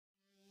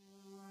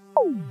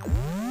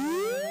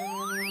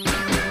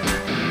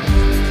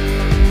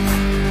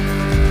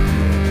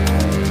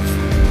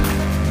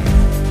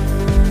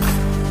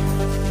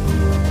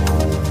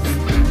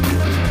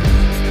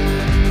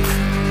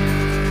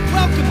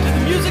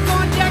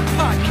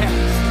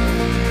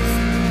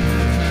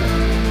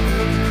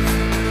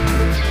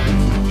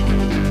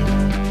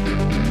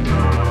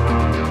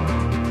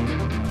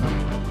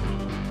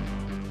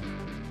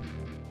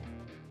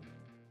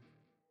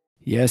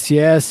Yes,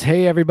 yes.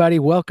 Hey, everybody.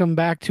 Welcome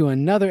back to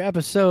another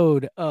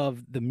episode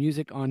of the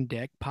Music on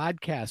Deck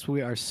podcast.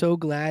 We are so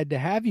glad to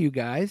have you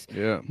guys.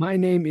 Yeah. My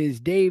name is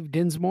Dave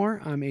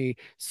Dinsmore. I'm a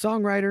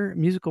songwriter,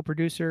 musical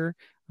producer,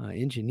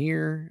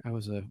 engineer. I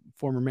was a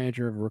former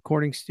manager of a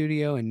recording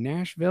studio in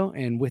Nashville.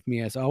 And with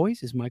me, as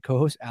always, is my co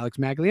host, Alex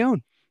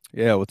Maglione.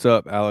 Yeah. What's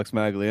up? Alex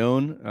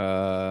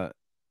Maglione,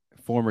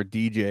 former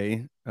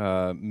DJ,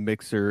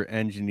 mixer,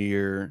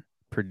 engineer,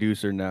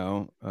 producer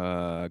now.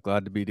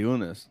 Glad to be doing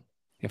this.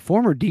 A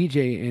former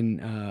DJ in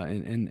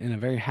a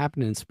very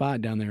happening spot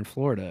down there in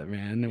Florida,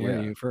 man. Where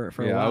Yeah. you for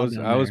a Yeah. I while was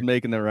down I was there.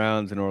 making the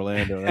rounds in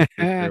Orlando, that's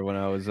for sure, when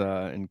I was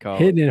in college.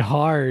 Hitting it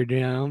hard,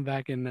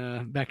 back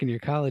in your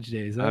college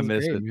days. That I was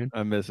miss great, it. man.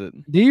 I miss it.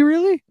 Do you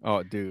really?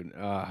 Oh, dude.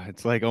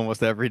 It's like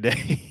almost every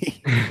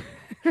day.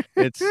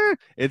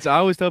 It's I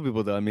always tell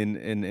people though, I mean,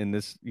 in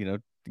this,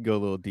 go a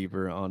little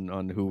deeper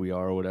on who we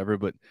are or whatever,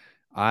 but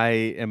I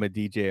am a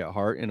DJ at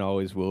heart and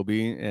always will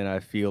be. And I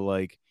feel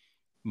like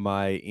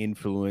my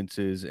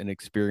influences and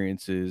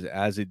experiences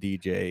as a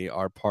DJ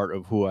are part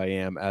of who I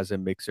am as a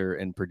mixer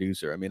and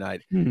producer. I mean,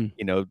 Hmm.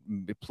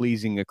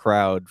 pleasing a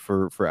crowd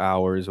for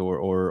hours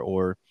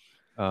or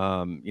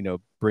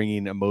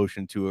bringing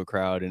emotion to a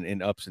crowd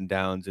and ups and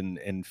downs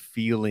and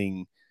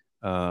feeling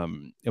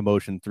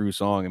emotion through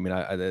song. I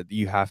mean,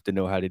 you have to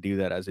know how to do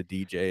that as a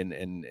DJ,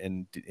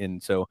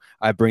 and so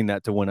I bring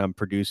that to when I'm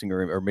producing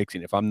or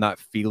mixing. If I'm not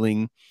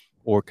feeling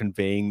or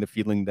conveying the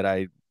feeling that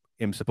I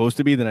am supposed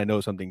to be, then I know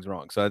something's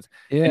wrong. So that's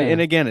and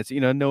Yeah. again, it's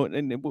no,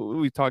 and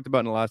we talked about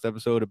in the last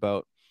episode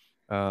about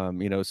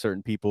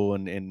certain people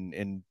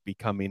and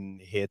becoming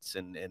hits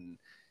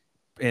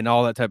and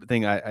all that type of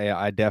thing.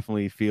 I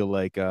definitely feel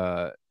like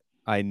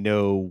I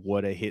know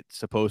what a hit's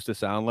supposed to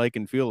sound like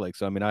and feel like.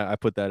 So I mean, I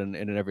put that in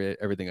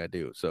everything I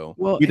do. So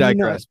Well, we and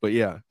digress, but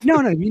yeah, no,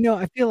 no,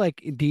 I feel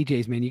like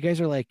DJs, man, you guys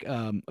are like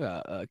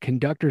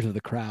conductors of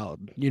the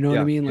crowd. You know what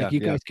I yeah, mean? Like yeah, you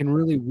yeah, guys can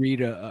really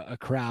read a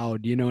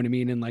crowd. You know what I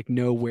mean? And like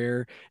know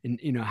where and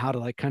how to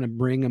like kind of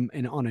bring them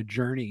in on a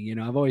journey.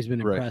 I've always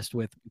been right, impressed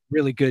with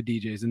really good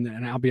DJs,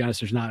 and I'll be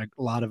honest, there's not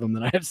a lot of them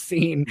that I have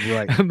seen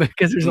right.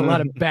 because there's a lot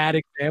of bad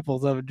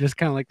examples of it, just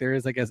kind of like there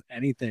is, I guess,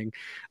 anything.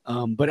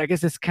 But I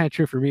guess it's kind of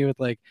true for me with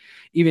like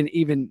even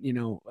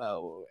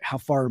how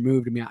far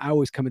removed. I mean, I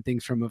always come at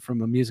things from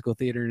a musical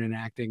theater and an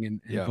acting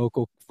and Yeah,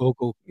 vocal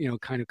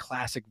kind of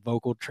classic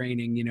vocal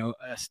training,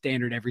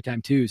 standard every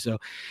time too. So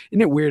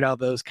isn't it weird how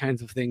those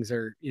kinds of things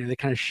are, they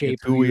kind of shape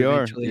it's who who you we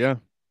are. eventually Yeah,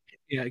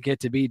 get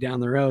to be down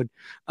the road.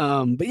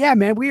 But yeah,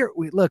 man, we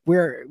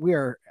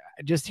are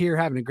just here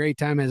having a great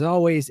time as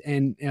always,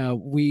 and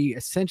we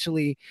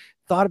essentially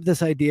thought of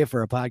this idea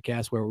for a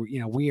podcast where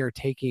we are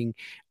taking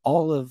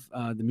all of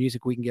the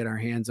music we can get our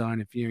hands on.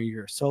 If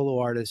you're a solo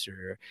artist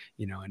or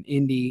an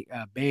indie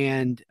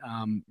band,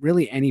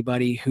 really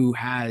anybody who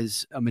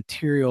has a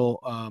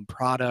material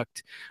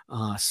product,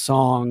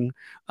 song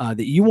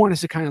that you want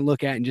us to kind of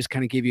look at and just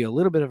kind of give you a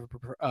little bit of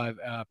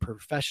a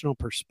professional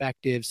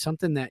perspective,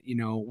 something that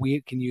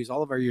we can use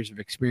all of our years of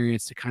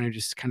experience to kind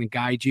of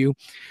guide you.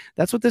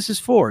 That's what this is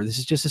for. This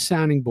is just a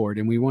sounding board,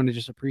 and we want to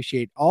just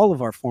appreciate all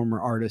of our former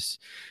artists,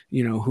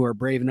 who are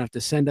brave enough to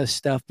send us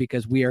stuff,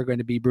 because we are going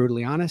to be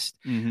brutally honest.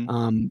 hmm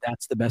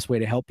That's the best way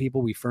to help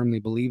people. We firmly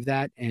believe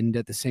that, and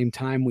at the same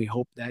time, we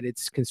hope that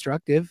it's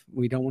constructive.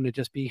 We don't want to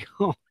just be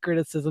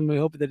criticism. We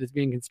hope that it's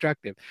being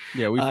constructive.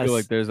 yeah. We Uh, feel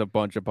like there's a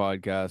bunch of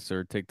podcasts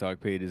or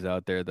TikTok pages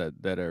out there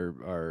that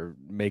are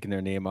making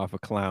their name off of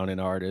clowning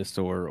artists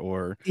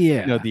or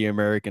yeah. the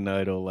American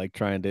Idol, like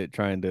trying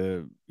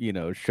to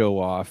show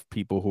off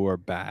people who are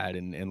bad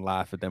and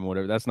laugh at them,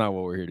 whatever. That's not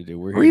what we're here to do.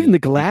 We're Or here to even the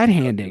be glad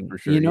constructive handing, for you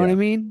sure. know what Yeah, I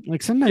mean?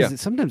 Like yeah,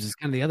 sometimes it's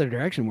kind of the other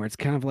direction where it's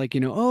kind of like,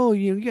 oh,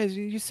 you guys,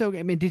 you're so,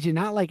 I mean, did you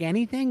not like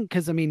anything?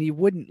 Because I mean, you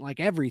wouldn't like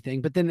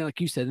everything, but then like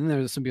you said, then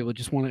there's some people that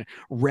just want to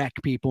wreck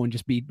people and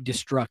just be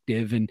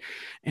destructive and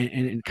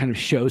kind of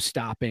show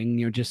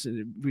stopping, just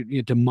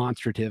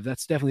demonstrative.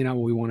 That's definitely not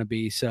what we want to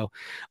be. So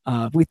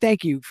we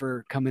thank you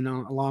for coming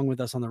on along with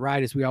us on the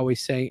ride, as we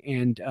always say.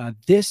 And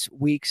this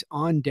week's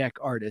on deck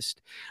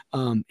artist,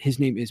 his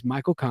name is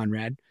Michael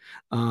Conrad.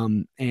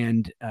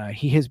 And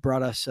he has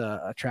brought us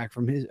a track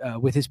from his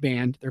with his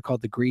band. They're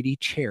called the Greedy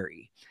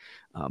Cherry.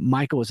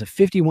 Michael is a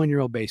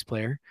 51-year-old bass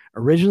player,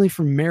 originally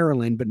from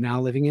Maryland, but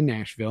now living in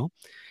Nashville.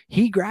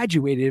 He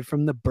graduated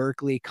from the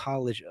Berklee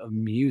College of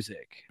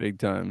Music. big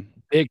time.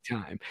 Big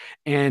time.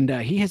 And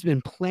he has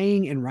been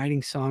playing and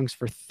writing songs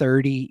for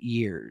 30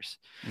 years.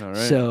 All right.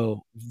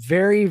 So,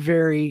 very,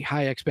 very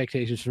high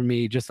expectations for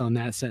me just on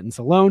that sentence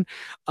alone.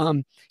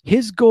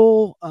 His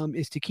goal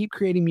is to keep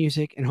creating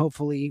music and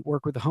hopefully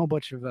work with a whole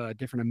bunch of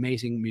different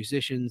amazing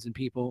musicians and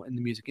people in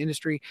the music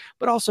industry,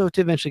 but also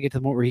to eventually get to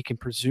the point where he can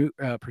pursue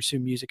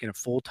music in a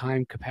full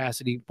time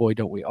capacity. Boy,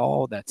 don't we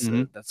all?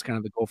 hmm That's kind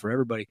of the goal for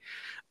everybody.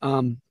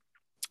 Um,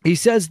 he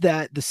says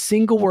that the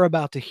single we're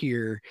about to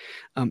hear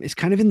is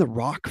kind of in the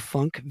rock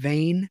funk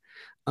vein.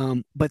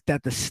 but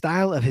that the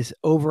style of his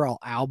overall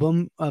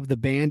album of the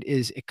band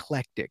is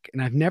eclectic.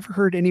 And I've never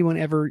heard anyone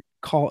ever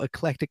call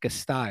eclectic a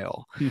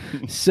style.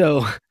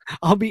 So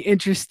I'll be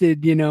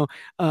interested,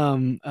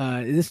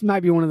 this might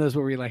be one of those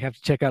where we like have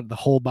to check out the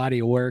whole body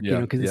of work,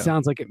 because it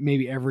sounds like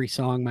maybe every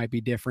song might be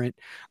different,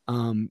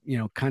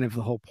 kind of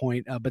the whole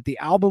point. But the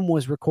album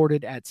was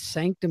recorded at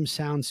Sanctum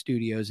Sound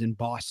Studios in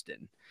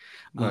Boston.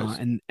 Nice.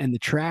 And the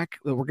track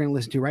that we're going to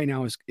listen to right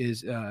now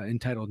is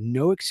entitled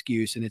 "No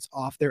Excuse," and it's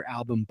off their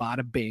album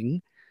Bada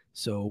Bing.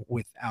 So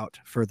without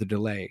further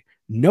delay,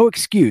 No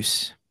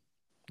Excuse.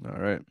 All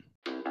right.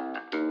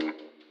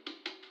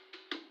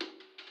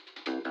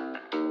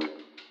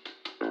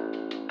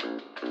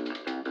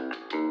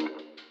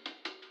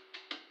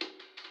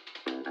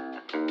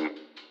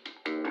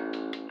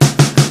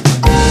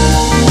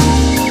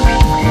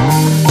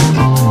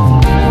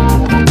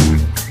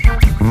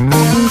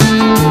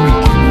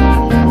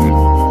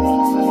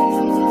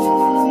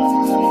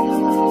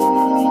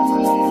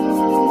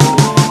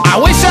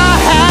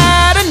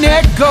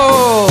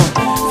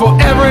 For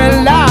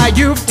every lie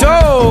you've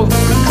told,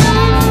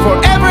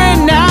 for every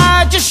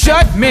night you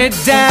shut me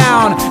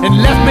down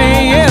and left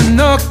me in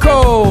the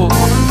cold.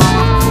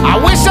 I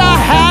wish I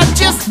had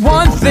just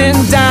one thin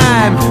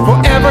dime for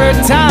every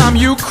time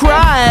you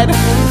cried.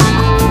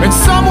 And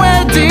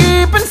somewhere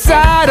deep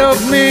inside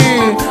of me,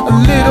 a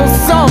little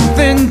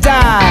something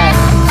died.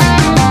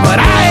 But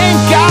I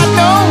ain't got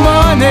no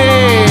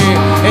money,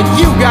 and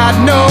you got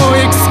no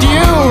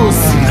excuse.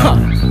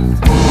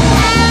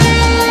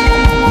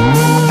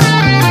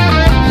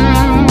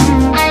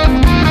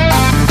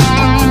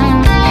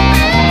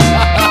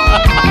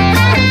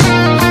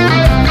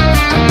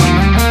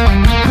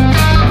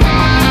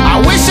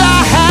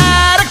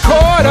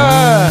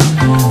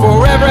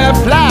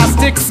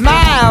 Plastic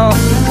smile,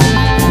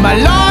 my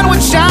lawn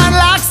would shine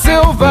like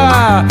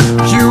silver,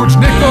 huge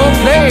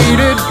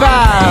nickel-plated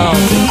pile.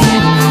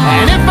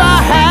 And if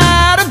I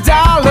had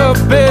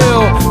 $1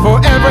 bill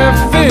for every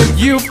fit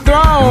you've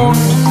thrown,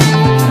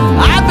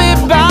 I'd be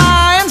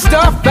buying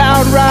stuff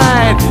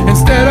outright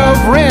instead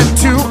of rent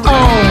to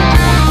own.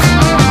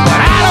 But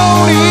I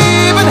don't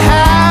even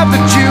have the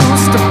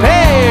juice to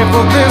pay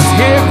for this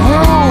here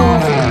groove.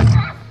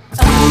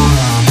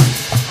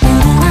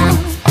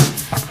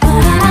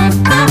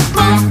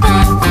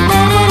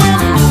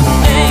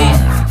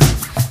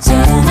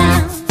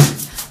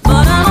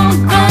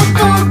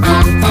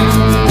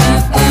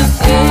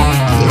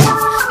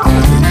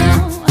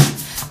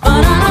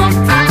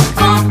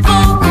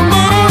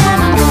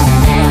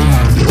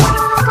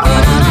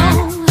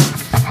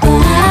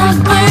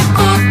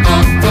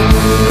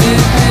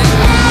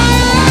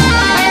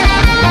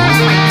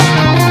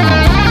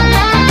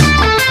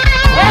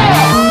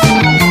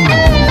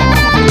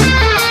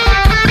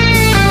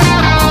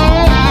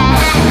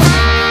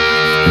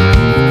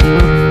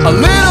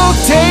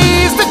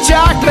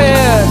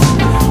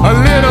 A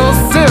little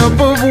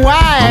sip of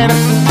wine,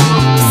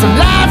 some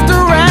laughter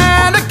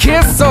and a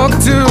kiss or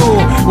two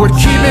would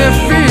keep me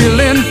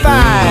feeling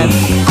fine.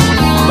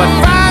 But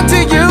fine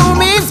to you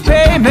means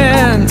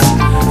payment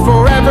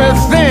for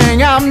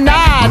everything I'm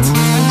not.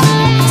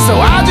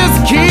 So I'll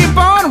just keep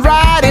on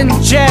writing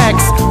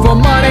checks for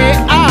money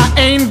I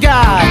ain't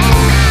got.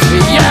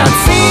 Yeah, it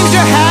seems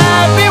you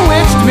have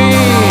bewitched me,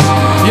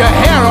 your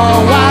hair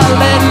all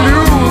wild and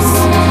loose.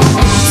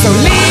 So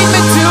lead me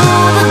to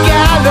the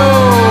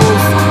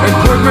gallows and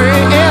put me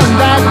in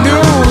that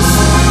noose.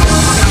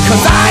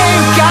 'Cause I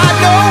ain't got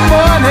no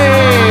money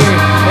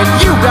and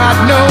you got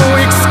no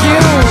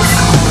excuse.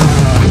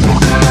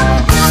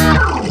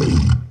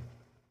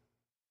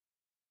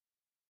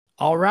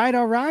 All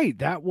right.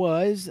 That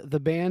was the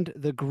band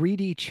The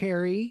Greedy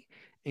Cherry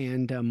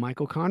and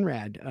Michael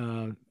Conrad,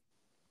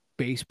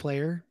 bass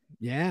player.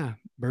 Yeah.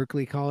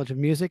 Berklee College of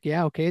Music.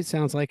 Yeah. Okay. It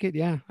sounds like it.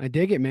 Yeah. I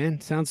dig it,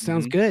 man. Sounds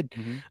good.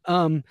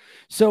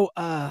 So,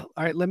 all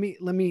right, let me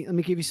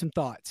give you some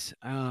thoughts.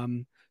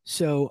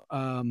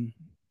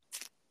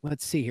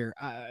 Let's see here.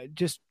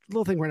 Just a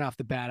little thing right off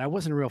the bat. I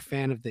wasn't a real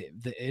fan of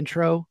the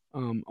intro,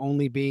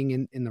 only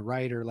being in the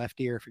right or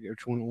left ear. I forget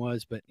which one it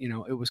was, but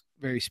it was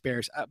very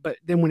sparse. But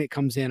then when it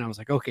comes in, I was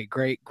like, okay,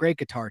 great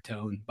guitar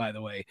tone, by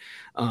the way.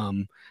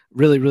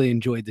 Really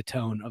enjoyed the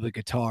tone of the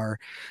guitar.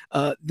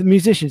 The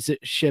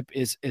musicianship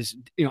is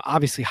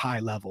obviously high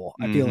level.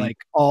 I feel like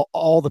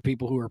all the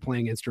people who are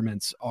playing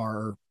instruments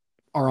are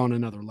on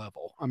another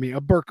level. I mean,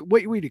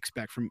 what we'd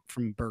expect from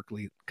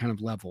Berklee kind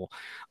of level.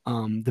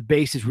 The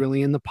bass is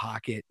really in the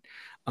pocket.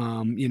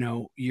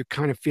 You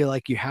kind of feel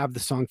like you have the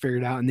song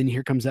figured out, and then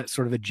here comes that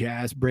sort of a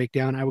jazz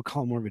breakdown. I would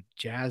call it more of a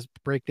jazz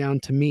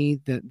breakdown to me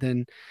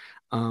than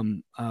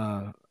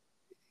I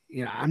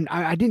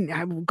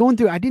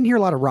didn't hear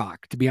a lot of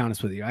rock, to be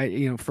honest with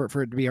you.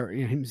 For it to be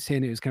him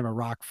saying it was kind of a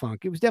rock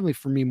funk, it was definitely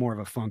for me more of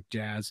a funk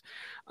jazz.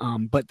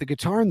 But the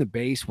guitar and the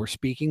bass were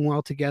speaking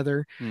well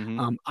together.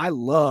 I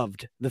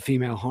loved the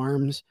female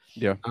harms.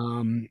 Yeah.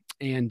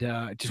 And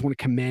just want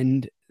to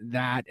commend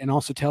that, and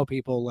also tell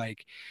people,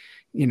 like,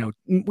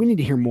 we need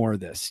to hear more of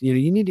this.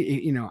 You need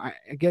to, I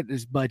get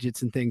there's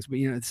budgets and things, but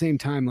at the same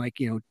time, like,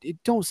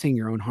 don't sing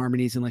your own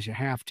harmonies unless you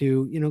have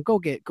to. Go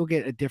get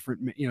a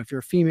different. If you're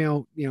a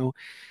female,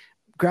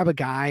 grab a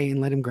guy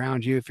and let him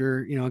ground you. If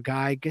you're, a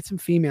guy, get some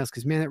females,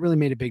 because man, that really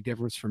made a big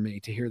difference for me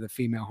to hear the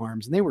female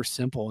harms, and they were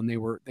simple and they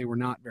were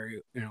not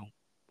very,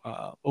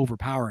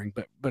 overpowering,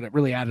 but it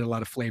really added a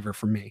lot of flavor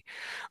for me.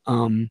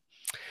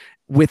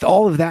 With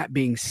all of that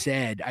being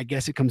said, I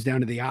guess it comes down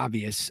to the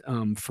obvious.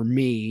 For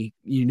me,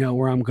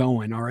 where I'm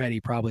going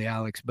already, probably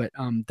Alex, but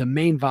the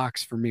main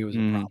Vox for me was a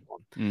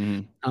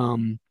problem.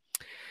 Mm-hmm.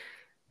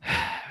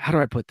 How do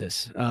I put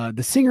this?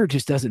 The singer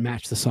just doesn't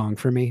match the song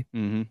for me.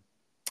 Mm-hmm.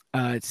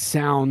 It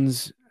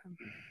sounds,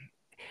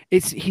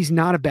 he's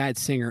not a bad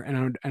singer,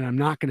 and I'm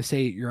not going to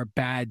say you're a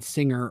bad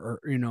singer, or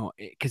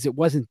because it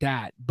wasn't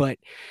that, but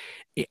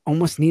it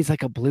almost needs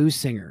like a blues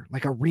singer,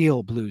 like a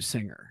real blues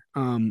singer.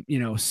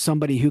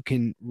 Somebody who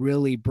can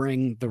really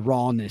bring the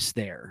rawness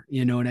there.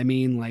 You know what I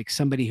mean? Like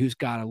somebody who's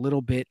got a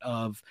little bit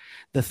of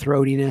the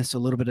throatiness, a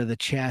little bit of the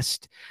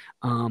chest.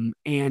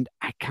 And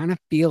I kind of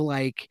feel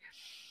like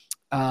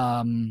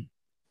the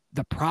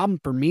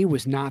problem for me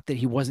was not that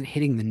he wasn't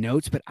hitting the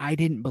notes, but I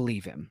didn't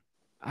believe him.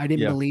 I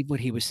didn't believe what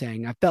he was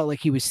saying. I felt like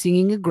he was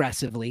singing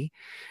aggressively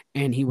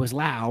and he was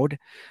loud,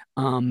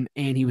 and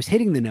he was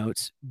hitting the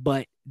notes,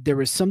 but there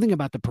was something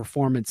about the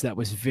performance that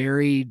was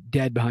very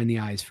dead behind the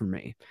eyes for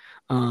me.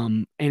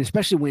 And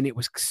especially when it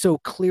was so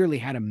clearly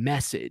had a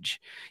message,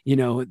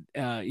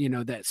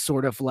 that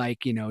sort of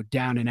like,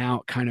 down and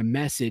out kind of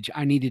message.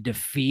 I needed to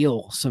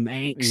feel some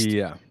angst.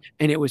 Yeah.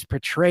 And it was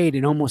portrayed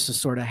in almost a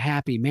sort of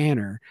happy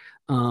manner.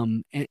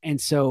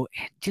 And so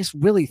it just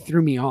really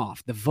threw me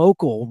off. The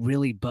vocal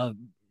really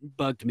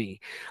bugged me.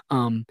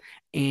 I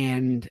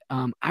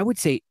would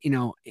say,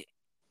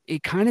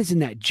 it kind of is in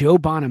that Joe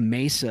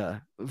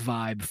Bonamassa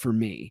vibe for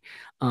me,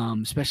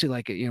 especially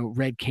like,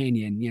 Red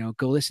Canyon,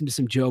 go listen to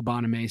some Joe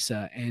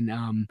Bonamassa,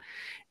 and,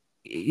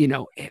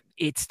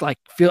 it's like,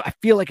 I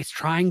feel like it's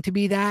trying to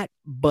be that,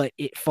 but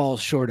it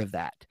falls short of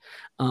that.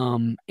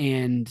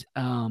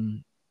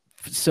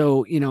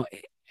 So,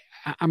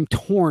 I'm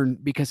torn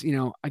because,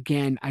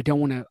 again, I don't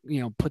want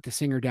to, put the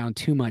singer down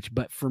too much,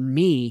 but for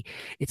me,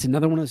 it's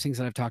another one of those things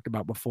that I've talked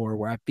about before,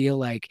 where I feel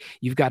like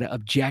you've got to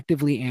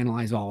objectively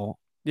analyze all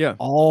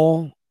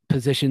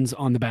positions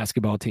on the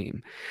basketball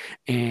team.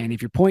 And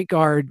if your point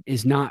guard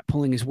is not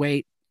pulling his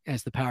weight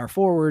as the power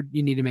forward,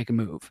 you need to make a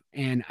move.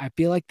 And I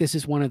feel like this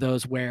is one of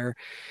those where,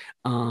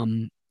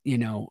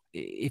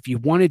 if you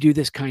want to do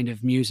this kind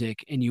of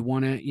music and you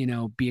want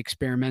to, be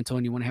experimental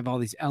and you want to have all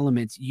these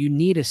elements, you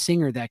need a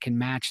singer that can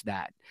match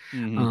that.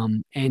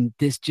 Mm-hmm. And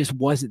this just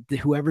wasn't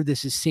whoever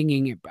this is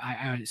singing.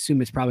 I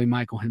assume it's probably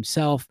Michael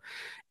himself.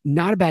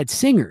 Not a bad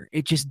singer.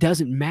 It just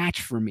doesn't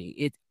match for me.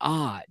 It's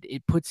odd.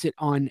 It puts it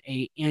on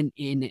in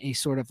a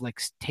sort of like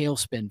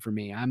tailspin for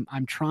me.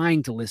 I'm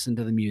trying to listen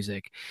to the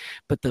music,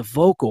 but the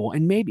vocal,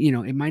 and maybe,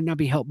 it might not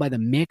be helped by the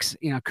mix.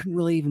 I couldn't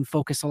really even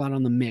focus a lot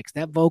on the mix.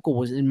 That vocal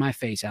was in my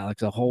face,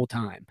 Alex, the whole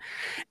time.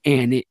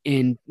 And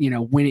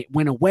when it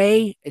went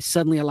away,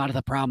 suddenly a lot of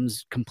the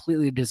problems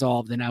completely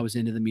dissolved and I was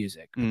into the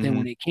music. But then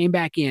when it came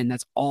back in,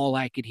 that's all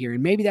I could hear.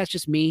 And maybe that's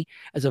just me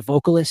as a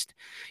vocalist,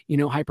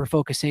 hyper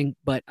focusing,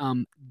 but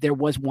there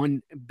was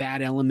one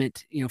bad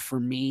element, for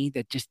me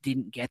that just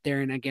didn't get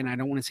there. And again, I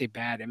don't want to say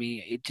bad. I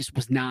mean, it just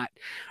was not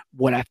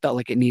what I felt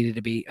like it needed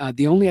to be.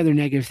 The only other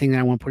negative thing that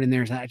I want to put in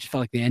there is I just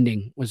felt like the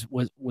ending was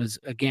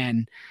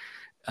again,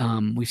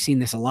 we've seen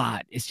this a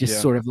lot. It's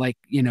just sort of like,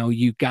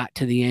 you got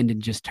to the end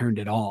and just turned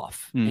it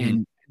off.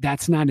 And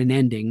that's not an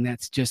ending.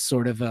 That's just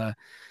sort of a,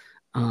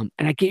 and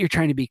I get you're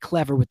trying to be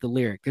clever with the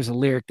lyric. There's a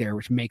lyric there,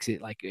 which makes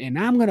it like, and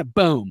I'm going to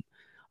boom.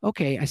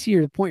 Okay, I see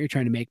the point you're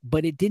trying to make,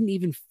 but it didn't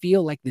even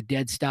feel like the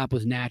dead stop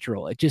was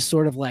natural. It just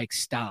sort of like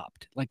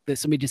stopped, like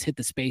somebody just hit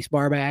the space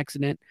bar by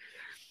accident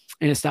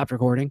and it stopped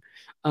recording.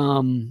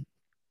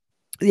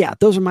 Yeah,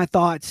 those are my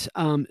thoughts.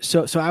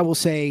 So I will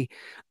say,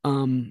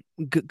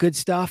 good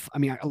stuff. I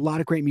mean, a lot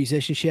of great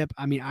musicianship.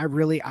 I mean, I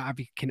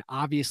can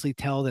obviously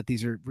tell that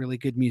these are really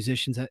good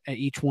musicians at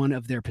each one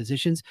of their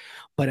positions.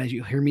 But as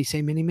you hear me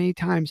say many, many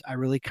times, I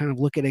really kind of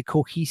look at a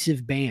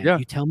cohesive band. Yeah.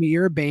 You tell me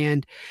you're a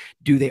band.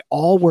 Do they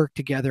all work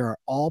together? Are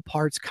all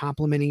parts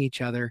complementing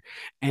each other?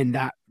 And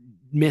that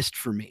missed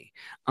for me.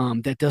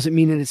 That doesn't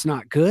mean that it's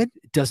not good.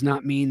 It does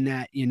not mean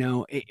that,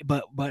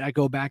 but I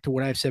go back to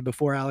what I've said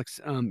before, Alex,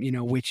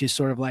 which is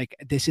sort of like,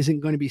 this isn't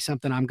going to be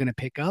something I'm going to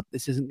pick up.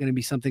 This isn't going to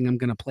be something I'm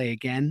going to play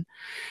again.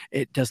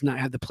 It does not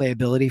have the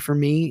playability for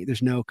me.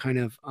 There's no kind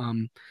of,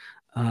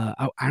 I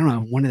don't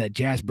know, one of that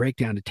jazz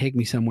breakdown to take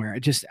me somewhere.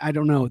 I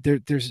don't know.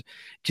 There's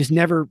just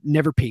never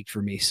peaked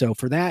for me. So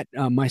for that,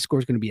 my score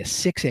is going to be a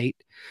 6.8.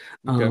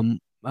 Okay.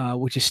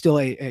 Which is still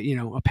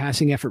a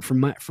passing effort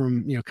from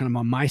kind of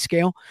on my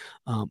scale,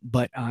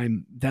 but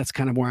that's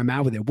kind of where I'm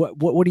at with it.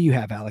 What do you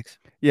have, Alex?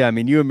 Yeah, I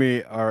mean, you and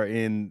me are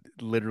in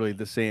literally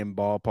the same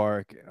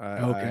ballpark.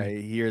 Okay.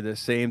 I hear the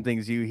same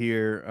things you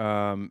hear,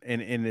 and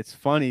it's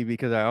funny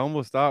because I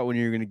almost thought when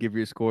you were going to give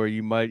your score,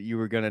 you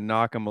were going to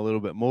knock them a little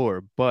bit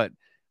more, but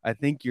I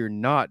think you're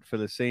not for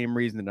the same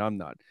reason that I'm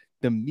not.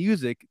 The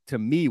music to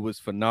me was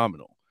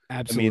phenomenal.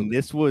 I mean,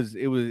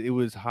 Absolutely. it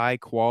was high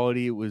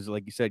quality. It was,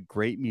 like you said,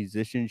 great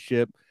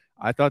musicianship.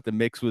 I thought the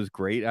mix was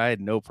great. I had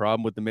no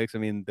problem with the mix. I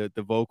mean, the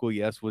vocal,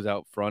 yes, was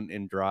out front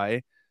and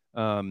dry.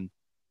 Um,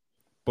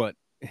 but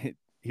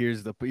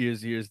here's the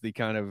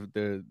kind of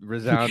the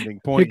resounding Here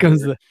point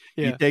comes here.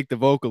 the You yeah. take the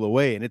vocal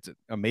away and it's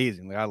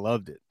amazing. Like, I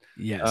loved it.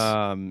 Yes.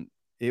 Um,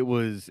 I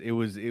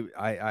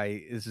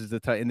this is the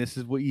type, and this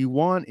is what you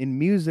want in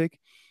music.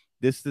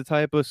 This is the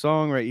type of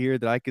song right here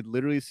that I could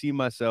literally see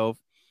myself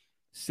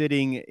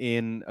sitting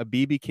in a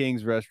BB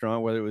King's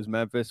restaurant, whether it was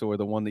Memphis or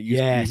the one that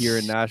used to be here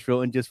in Yes.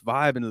 Nashville, and just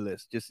vibing to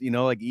this, just,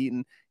 like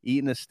eating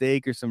a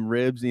steak or some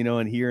ribs,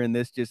 and hearing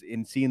this, just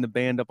and seeing the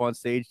band up on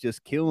stage,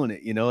 just killing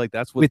it, like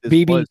that's what With this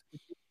BB, was.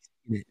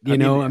 I mean,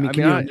 can you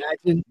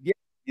imagine? yeah,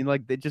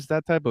 like just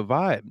that type of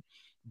vibe.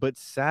 But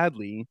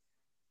sadly,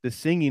 the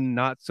singing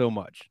not so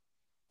much.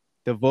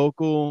 The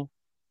vocal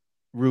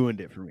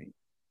ruined it for me.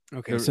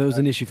 Okay, The so it was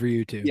an issue for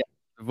you too. Yeah,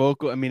 the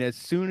vocal. I mean, as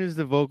soon as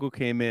the vocal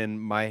came in,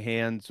 my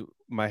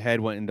head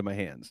went into my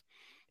hands.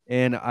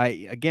 And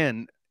I,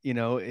 again,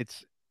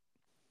 it's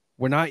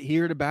we're not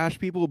here to bash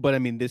people, but I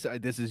mean, this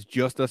is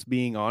just us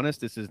being honest.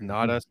 This is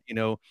not Mhm.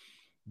 us,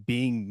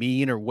 being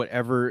mean or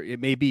whatever it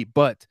may be.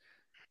 But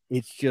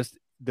it's just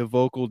the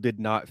vocal did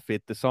not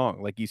fit the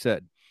song, like you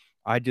said.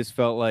 I just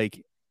felt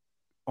like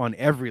on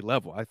every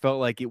level, I felt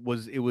like it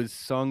was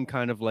sung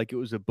kind of like it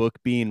was a book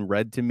being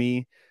read to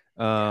me,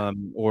 Yeah.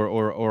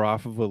 or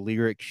off of a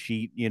lyric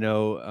sheet.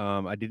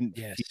 I didn't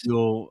Yes.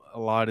 feel a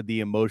lot of the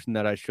emotion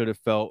that I should have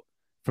felt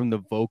from the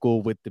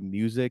vocal with the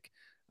music.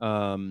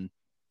 Um,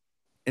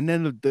 and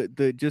then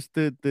the just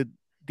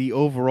the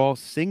overall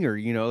singer,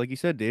 like you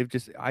said, Dave,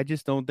 I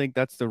just don't think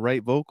that's the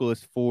right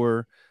vocalist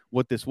for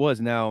what this was.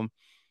 Now,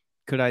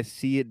 could I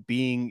see it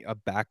being a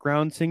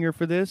background singer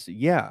for this?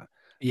 Yeah.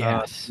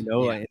 Yes.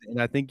 Yeah. And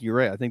I think you're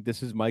right. I think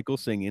this is Michael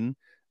singing.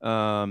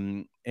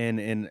 And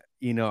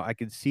I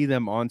could see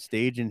them on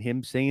stage and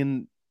him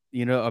singing,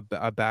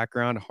 a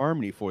background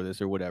harmony for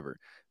this or whatever.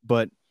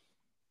 But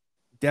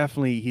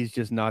definitely he's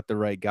just not the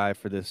right guy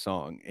for this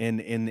song. And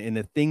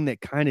the thing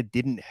that kind of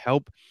didn't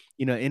help,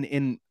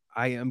 and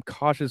I am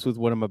cautious with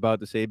what I'm about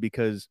to say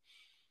because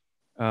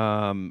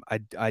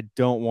I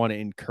don't want to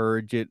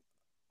encourage it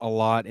a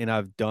lot, and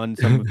I've done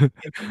some of it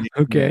in the mix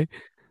Okay.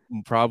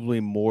 probably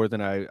more than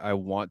I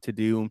want to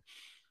do.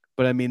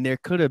 But I mean, they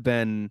could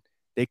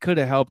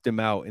have helped him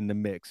out in the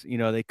mix.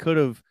 They could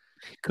have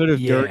dirtied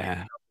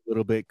Yeah. a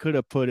little bit, could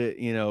have put it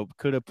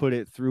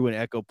through an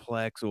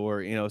echoplex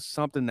or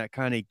something that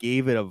kind of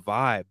gave it a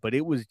vibe, but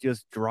it was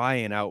just dry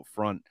and out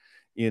front,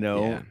 Yeah.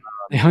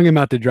 They um, hung him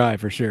out to dry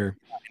for sure.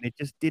 and it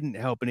just didn't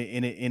help,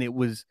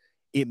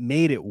 it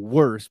made it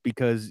worse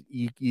because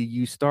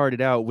you started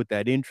out with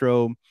that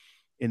intro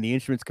and the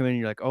instruments come in and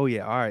you're like, oh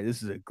yeah, all right,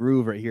 this is a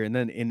groove right here, and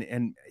then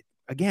and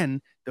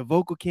again the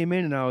vocal came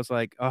in and I was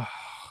like, oh,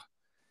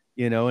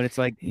 and it's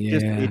like Yeah.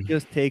 it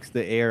just takes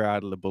the air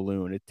out of the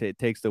balloon. It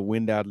takes the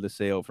wind out of the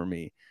sail for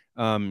me,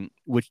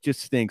 which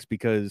just stinks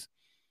because,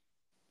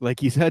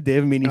 like you said,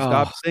 Dave, I mean, he Oh,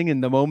 stopped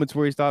singing. The moments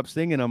where he stopped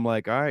singing, I'm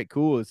like, all right,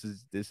 cool. This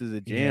is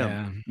a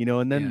jam, yeah.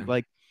 and then Yeah.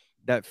 like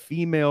that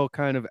female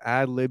kind of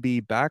ad libby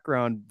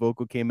background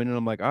vocal came in, and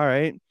I'm like, all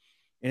right.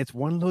 And it's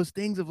one of those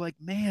things of like,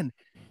 man,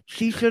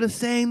 she should have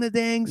sang the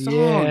dang song.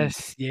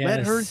 Yes.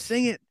 Let her Yes.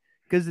 sing it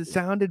because it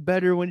sounded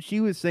better when she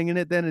was singing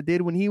it than it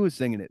did when he was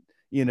singing it,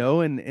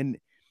 and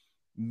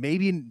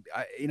maybe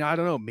I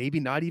don't know, maybe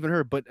not even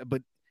her, but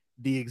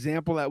the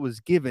example that was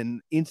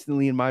given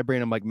instantly in my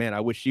brain, I'm like, man, I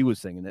wish she was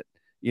singing it,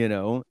 and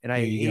I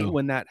There you hate go.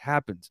 when that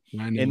happens.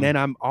 I And know. then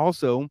I'm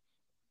also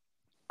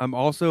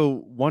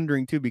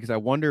wondering too, because I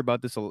wonder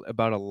about this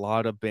about a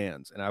lot of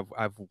bands, and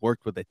I've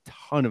worked with a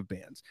ton of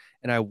bands,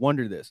 and I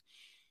wonder this: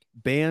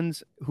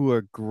 bands who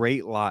are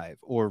great live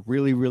or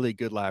really really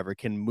good live or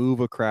can move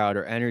a crowd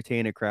or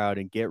entertain a crowd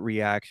and get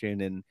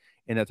reaction and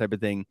that type of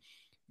thing,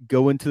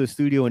 go into the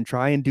studio and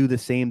try and do the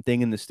same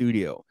thing in the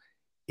studio.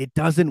 It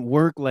doesn't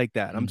work like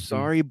that. I'm Mhm.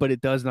 sorry, but it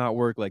does not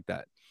work like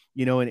that.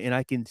 And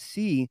I can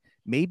see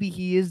maybe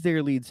he is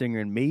their lead singer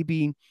and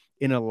maybe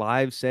in a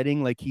live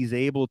setting, like he's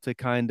able to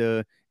kind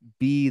of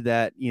be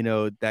that,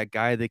 that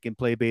guy that can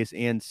play bass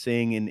and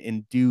sing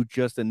and do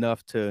just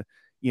enough to,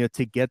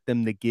 to get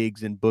them the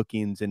gigs and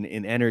bookings and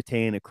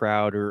entertain a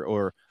crowd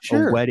or a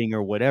Sure. wedding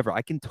or whatever.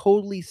 I can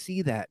totally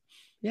see that.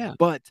 Yeah.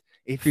 But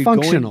if you're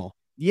going, Functional.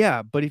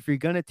 yeah, but if you're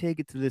gonna take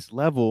it to this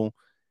level,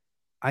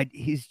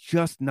 he's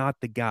just not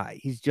the guy.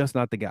 He's just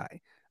not the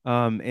guy.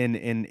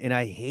 And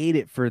I hate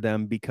it for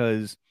them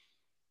because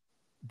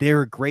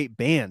they're a great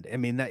band. I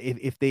mean, that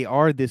if they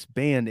are this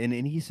band, and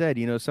he said,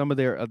 some of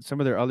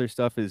their other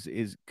stuff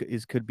is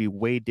could be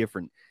way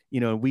different.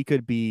 And we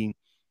could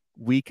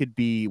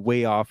be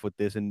way off with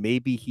this, and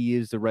maybe he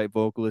is the right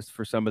vocalist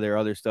for some of their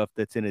other stuff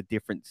that's in a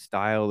different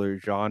style or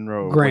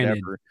genre or Granted.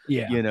 whatever,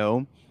 Yeah. you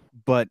know.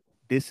 But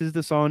this is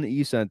the song that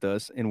you sent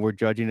us, and we're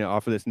judging it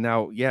off of this.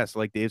 Now, yes,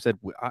 like Dave said,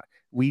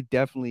 we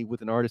definitely,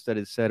 with an artist that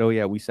has said, "Oh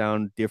yeah, we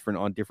sound different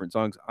on different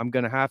songs," I'm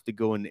gonna have to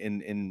go and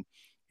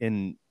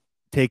and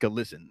take a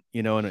listen,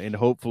 and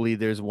hopefully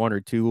there's one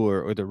or two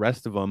or the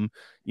rest of them,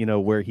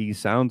 where he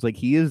sounds like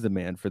he is the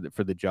man for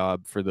the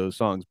job for those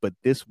songs. But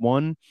this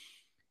one,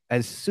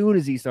 as soon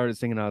as he started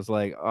singing, I was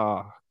like,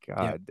 oh Yep.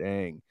 God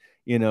dang,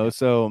 Yep.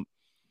 so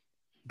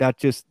that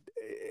just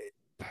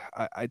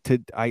I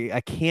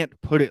can't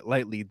put it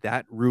lightly,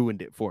 that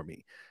ruined it for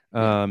me.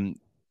 Yeah.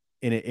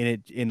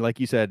 And like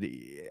you said,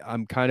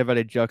 I'm kind of at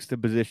a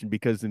juxtaposition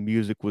because the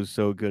music was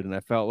so good, and I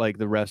felt like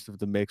the rest of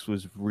the mix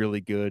was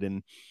really good.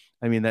 And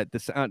I mean that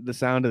the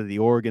sound of the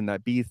organ,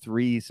 that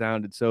B3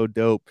 sounded so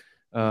dope.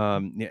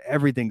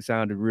 Everything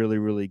sounded really,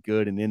 really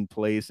good and in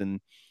place.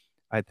 And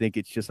I think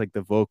it's just like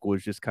the vocal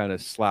was just kind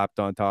of slapped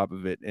on top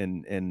of it,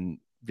 and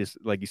just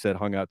like you said,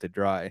 hung out to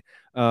dry.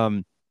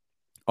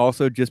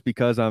 Also, just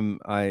because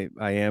I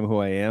am who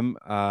I am,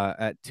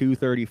 at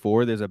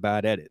 2:34 there's a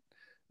bad edit.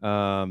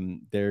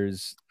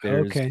 There's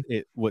Okay.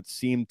 what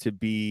seemed to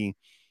be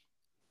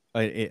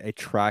a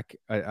track.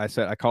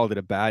 I called it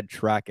a bad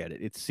track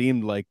edit. It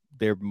seemed like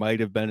there might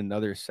have been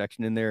another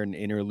section in there, an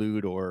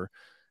interlude or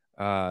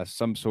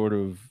some sort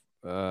of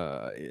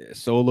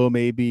solo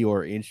maybe,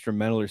 or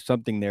instrumental or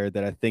something there,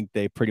 that I think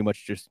they pretty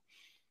much just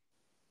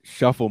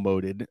shuffle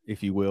moded,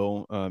 if you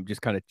will,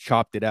 just kind of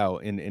chopped it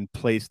out and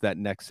placed that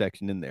next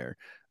section in there.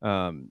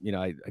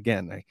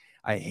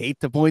 I hate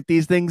to point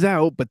these things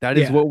out, but that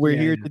is Yeah. what we're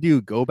Yeah. here to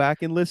do. Go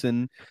back and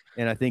listen,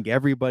 and I think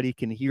everybody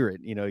can hear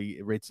it.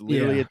 It's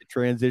literally Yeah. at the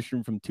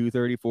transition from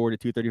 2:34 to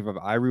 2:35.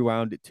 I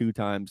rewound it 2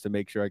 times to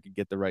make sure I could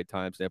get the right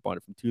timestamp on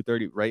it. From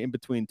 2:30, right in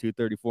between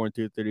 2:34 and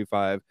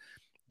 2:35,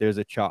 there's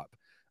a chop.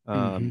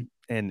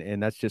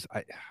 And that's just,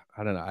 I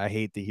don't know. I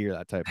hate to hear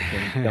that type of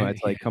thing.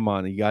 It's like, come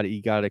on, you got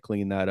to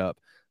clean that up.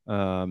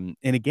 And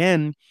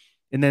again,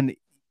 and then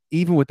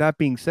even with that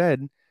being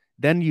said,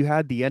 then you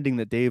had the ending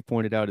that Dave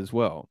pointed out as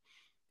well.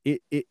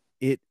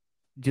 It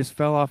just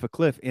fell off a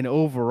cliff. And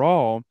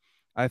overall,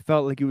 I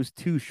felt like it was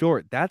too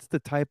short. That's the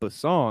type of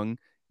song,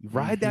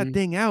 ride that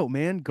thing out,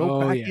 man. Go Oh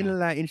back yeah. into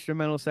that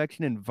instrumental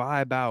section and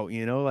vibe out.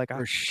 Like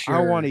For I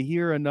want sure. to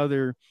hear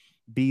another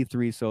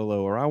B3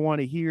 solo, or I want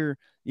to hear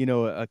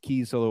a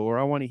key solo, or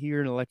I want to hear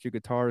an electric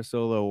guitar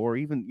solo, or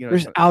even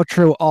There's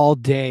outro all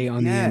day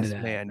on the end of yes,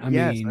 that. man, I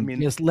yes. I mean,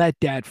 mean, just let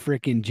that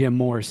freaking Jim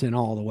Morrison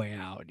all the way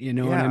out. You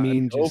know what yeah. I I mean,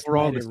 mean? Just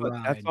overall, let it that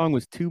ride. song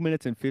was 2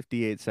 minutes and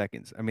 58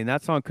 seconds. I mean,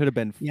 that song could have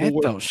been Yeah, it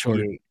felt short.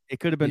 4:58. It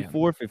could have been Yeah,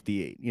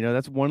 4:58.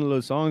 That's one of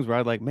those songs where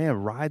I'd like, man,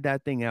 ride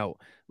that thing out.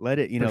 Let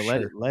it, for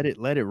let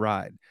sure. it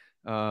ride.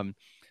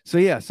 So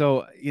yeah,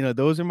 so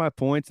those are my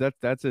points.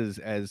 That's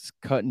as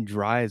cut and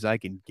dry as I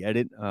can get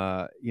it.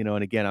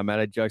 And again, I'm at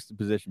a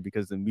juxtaposition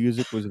because the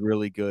music was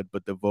really good,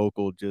 but the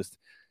vocal just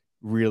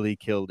really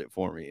killed it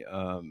for me.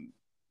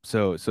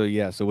 So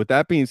yeah. So with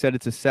that being said,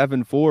 it's a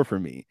 7-4 for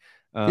me.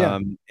 Yeah,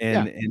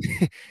 yeah,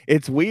 And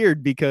it's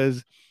weird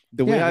because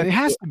the way yeah. I It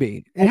has feel, to be.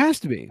 It well, has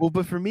to be.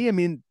 but for me, I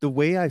mean, the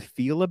way I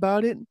feel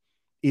about it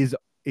is,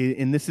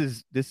 and this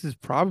is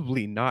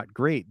probably not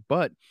great,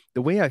 but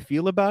the way I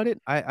feel about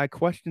it, I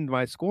questioned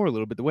my score a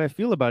little bit. The way I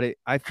feel about it,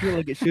 I feel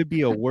like it should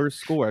be a worse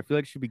score. I feel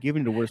like it should be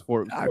given a worse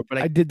score, but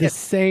I did the can't.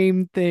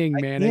 same thing,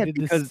 I man. I can't did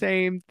the because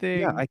same yeah,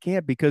 thing. I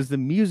can't because the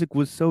music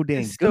was so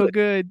dang It's so good.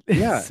 good. It's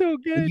Yeah. so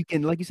And good. you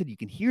can, like you said, you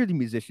can hear the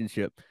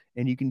musicianship,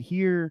 and you can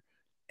hear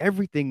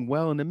everything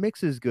well, and the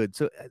mix is good.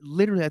 So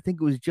literally, I think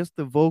it was just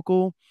the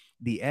vocal,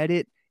 the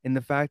edit, and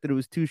the fact that it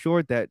was too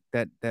short that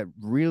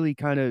really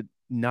kind of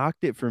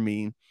knocked it for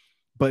me.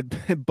 But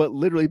but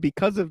literally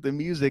because of the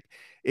music,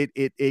 it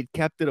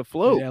kept it It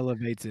afloat.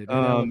 elevates it. It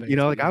elevates it.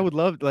 Like I Yeah. would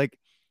love, like,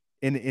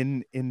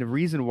 and the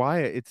reason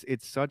why it's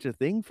such a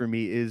thing for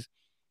me is,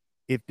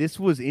 if this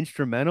was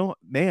instrumental,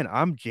 man,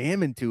 I'm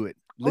jamming to it.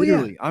 Oh yeah.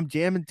 Literally, I'm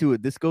jamming to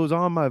it. This goes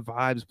on my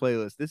vibes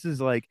playlist. This is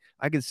like,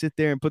 I could sit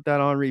there and put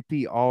that on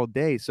repeat all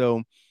day.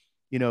 So,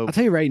 you I'll know,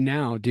 tell you right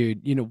now,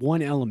 dude.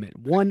 One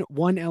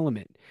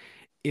element.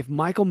 If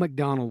Michael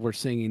McDonald were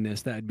singing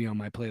this, that'd be on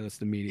my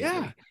playlist yeah,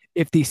 immediately.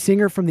 If the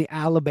singer from the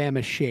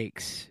Alabama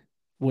Shakes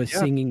was yeah,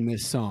 singing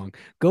this song,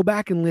 go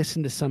back and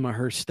listen to some of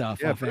her stuff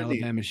yeah, off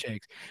Brittany, Alabama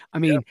Shakes. I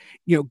yeah,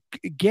 mean,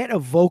 get a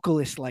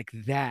vocalist like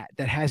that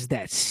has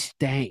that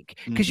stank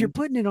because you're hmm,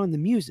 putting it on the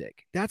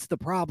music. That's the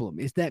problem,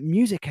 is that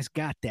music has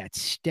got that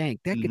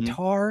stank. That hmm,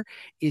 guitar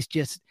is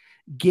just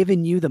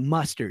giving you the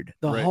mustard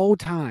the right, whole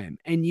time.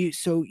 And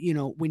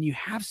when you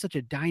have such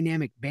a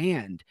dynamic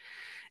band,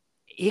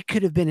 it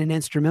could have been an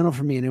instrumental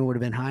for me and it would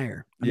have been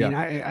higher. I yeah, mean,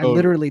 I totally,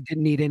 literally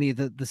didn't need any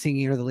of the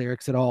singing or the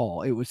lyrics at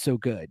all. It was so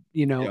good,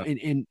 yeah,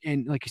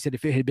 and like you said,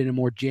 if it had been a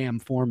more jam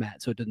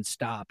format, so it doesn't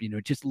stop,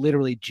 it just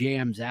literally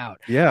jams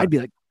out. yeah, I'd be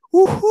like,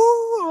 woohoo,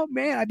 oh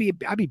man, I'd be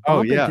oh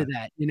bumping yeah, to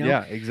that,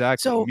 yeah,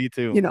 exactly. So, Me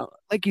too.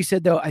 like you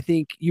said, though, I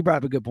think you brought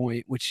up a good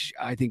point, which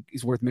I think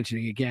is worth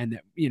mentioning again,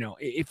 that,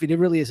 if it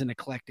really is an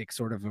eclectic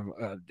sort of,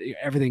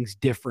 everything's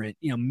different,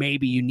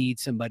 maybe you need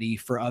somebody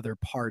for other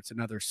parts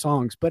and other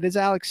songs. But as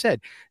Alex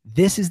said,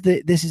 this is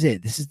it. This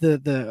is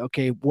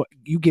okay, what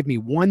you give me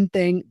one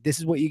thing, this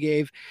is what you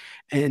gave.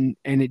 And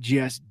it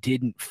just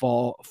didn't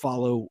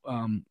follow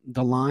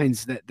the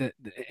lines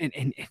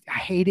and I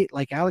hate it,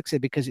 like Alex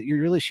said, because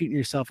you're really shooting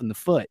yourself in the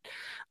foot.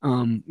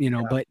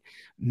 But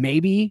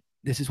maybe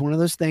this is one of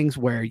those things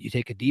where you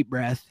take a deep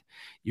breath,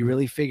 you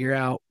really figure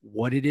out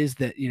what it is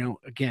that,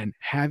 again,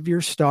 have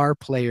your star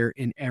player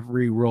in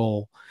every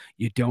role.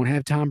 You don't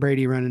have Tom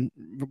Brady running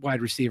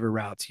wide receiver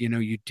routes.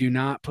 You do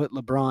not put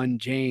LeBron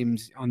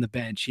James on the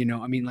bench.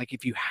 I mean, like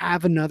if you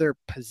have another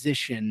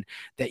position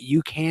that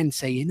you can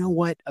say, you know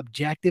what,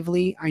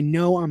 objectively, I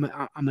know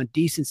I'm a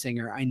decent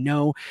singer. I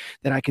know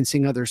that I can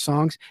sing other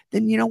songs.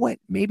 Then you know what,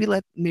 maybe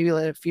let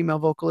a female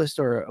vocalist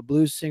or a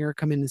blues singer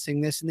come in and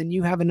sing this, and then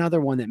you have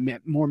another one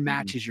that more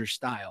matches your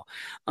style.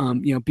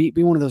 Be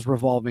one of those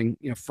revolving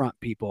front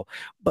people.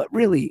 But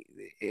really,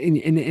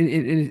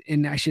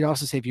 and I should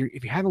also say, if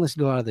you haven't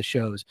listened to a lot of the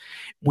shows,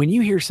 when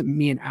you hear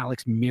me and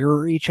Alex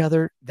mirror each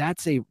other,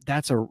 that's a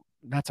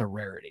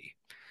rarity.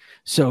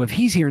 So if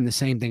he's hearing the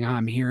same thing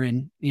I'm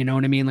hearing, you know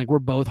what I mean? Like we're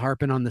both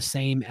harping on the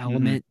same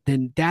element,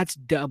 then that's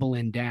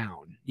doubling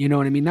down. You know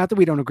what I mean? Not that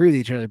we don't agree with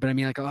each other, but I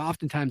mean, like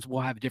oftentimes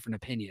we'll have a different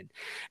opinion,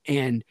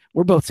 and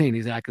we're both saying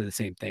exactly the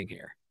same thing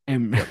here.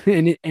 And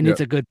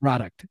it's a good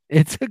product.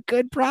 It's a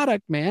good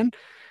product, man.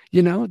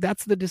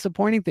 That's the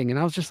disappointing thing. And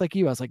I was just like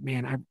you. I was like,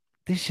 man,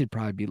 this should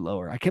probably be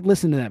lower. I kept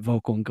listening to that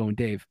vocal and going,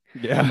 Dave,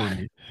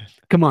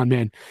 come on,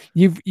 man.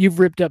 You've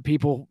ripped up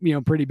people,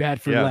 pretty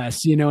bad for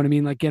less. You know what I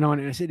mean? Like get on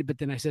it. I said, but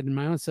then I said in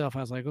my own self,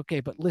 I was like, okay,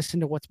 but listen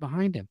to what's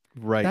behind him.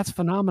 Right. That's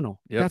phenomenal.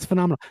 Yep. That's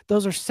phenomenal.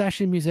 Those are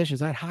session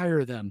musicians. I'd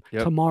hire them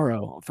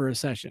tomorrow for a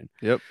session.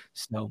 Yep.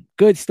 So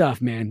good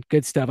stuff, man.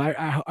 Good stuff.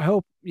 I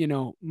hope,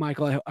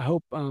 Michael, I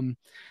hope,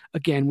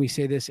 again, we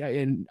say this,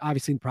 and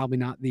obviously probably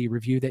not the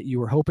review that you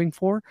were hoping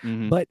for,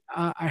 but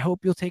I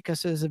hope you'll take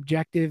us as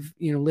objective,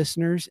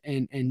 listeners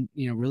and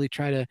really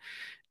try to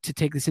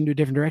take this into a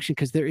different direction,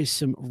 because there is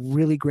some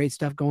really great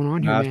stuff going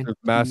on here, man.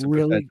 Massive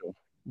potential.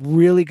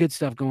 Really good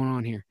stuff going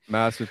on here.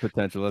 Massive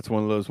potential. That's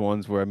one of those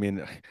ones where, I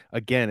mean,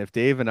 again, if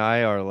Dave and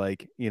I are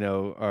like,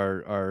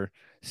 are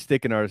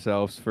sticking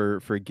ourselves for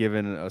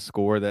giving a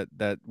score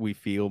that we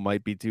feel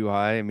might be too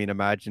high. I mean,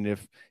 imagine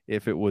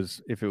if it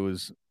was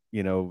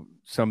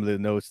some of the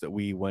notes that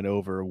we went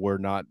over were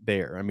not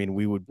there. I mean,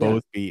 we would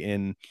both be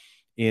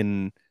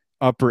in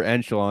upper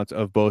echelons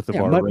of both of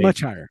our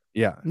much higher.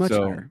 Yeah. Much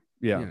higher.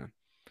 Yeah.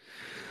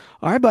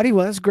 All right, buddy.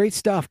 Well, that's great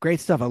stuff.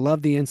 Great stuff. I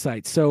love the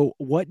insight. So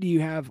what do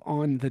you have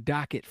on the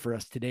docket for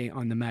us today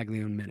on the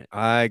Maglione Minute?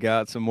 I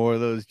got some more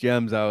of those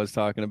gems I was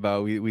talking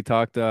about. We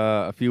talked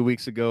a few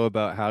weeks ago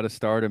about how to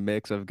start a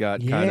mix. I've got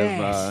kind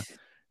of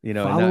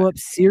follow-up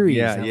series.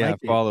 Yeah,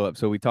 follow-up.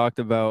 So we talked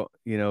about,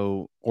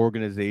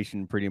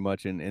 organization pretty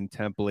much and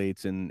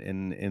templates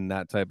and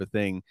that type of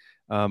thing.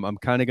 I'm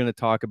kind of going to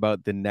talk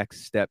about the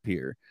next step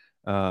here.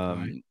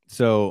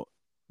 So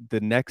the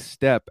next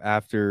step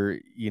after,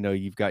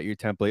 you've got your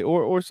template,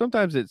 or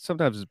sometimes it's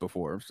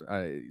before.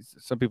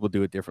 Some people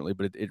do it differently,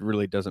 but it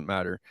really doesn't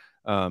matter.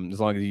 As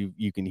long as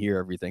you can hear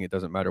everything, it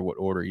doesn't matter what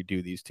order you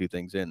do these two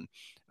things in.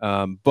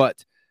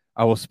 But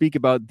I will speak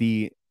about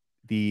the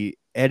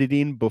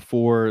editing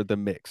before the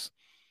mix.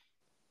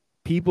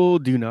 People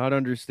do not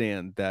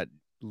understand that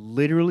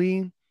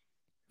literally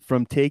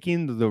from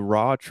taking the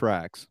raw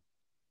tracks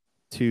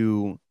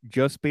to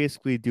just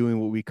basically doing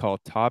what we call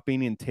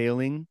topping and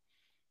tailing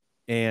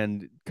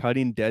and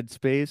cutting dead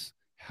space,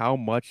 how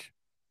much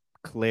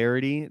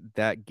clarity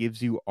that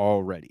gives you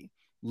already.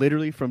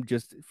 Literally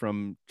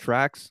from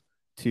tracks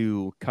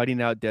to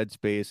cutting out dead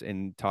space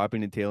and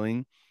topping and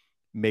tailing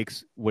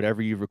makes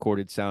whatever you've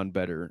recorded sound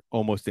better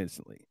almost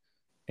instantly.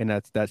 And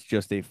that's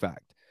just a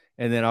fact.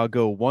 And then I'll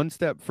go one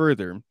step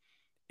further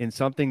in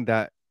something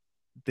that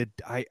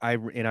I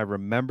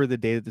remember the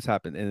day that this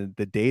happened, and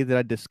the day that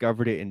I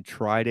discovered it and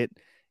tried it,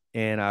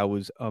 and I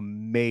was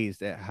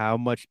amazed at how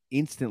much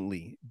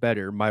instantly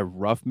better my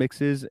rough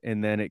mixes,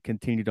 and then it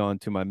continued on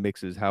to my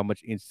mixes, how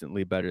much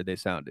instantly better they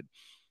sounded.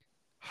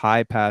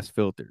 High pass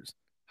filters,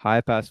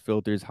 high pass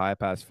filters, high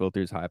pass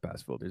filters, high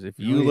pass filters. If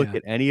you look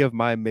at any of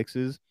my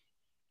mixes,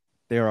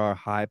 there are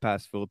high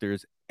pass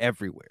filters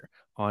everywhere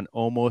on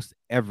almost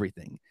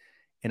everything.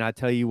 And I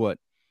tell you what,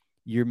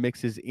 your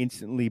mixes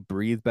instantly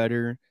breathe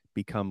better,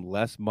 become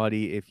less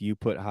muddy if you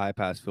put high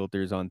pass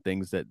filters on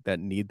things that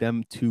need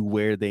them to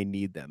where they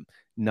need them.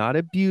 Not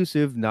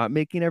abusive, not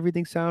making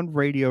everything sound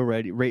radio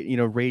ready,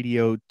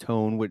 radio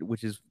tone,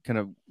 which is kind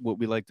of what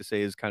we like to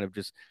say is kind of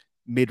just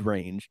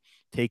mid-range,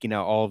 taking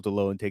out all of the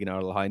low and taking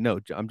out all the high. No,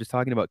 I'm just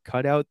talking about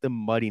cut out the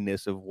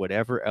muddiness of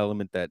whatever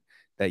element that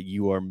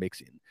you are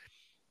mixing.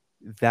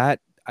 That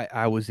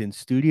I was in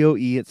Studio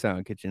E at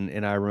Sound Kitchen,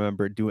 and I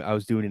remember I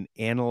was doing an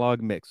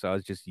analog mix. So I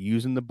was just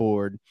using the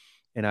board,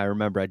 and I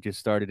remember I just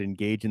started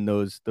engaging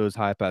those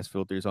high pass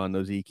filters on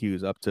those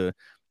EQs up to,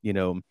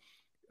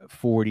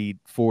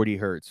 40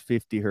 hertz,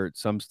 50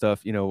 hertz, some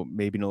stuff,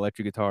 maybe an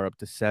electric guitar up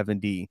to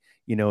 70,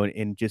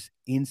 and just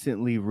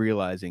instantly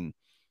realizing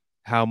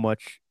how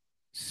much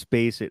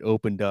space it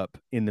opened up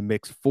in the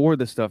mix for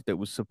the stuff that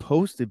was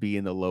supposed to be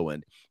in the low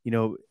end.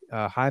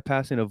 High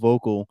passing a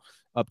vocal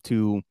up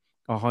to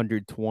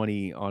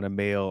 120 on a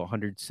male,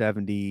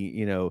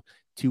 170,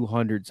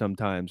 200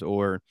 sometimes,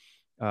 or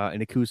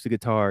an acoustic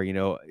guitar,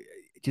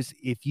 just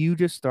if you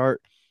just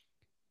start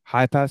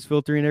high pass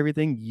filter and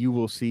everything, you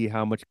will see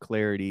how much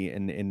clarity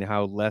and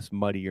how less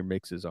muddy your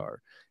mixes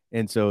are.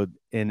 And so,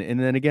 and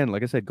then again,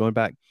 like I said, going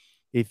back,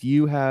 if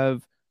you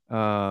have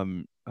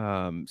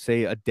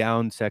say a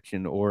down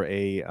section or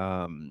a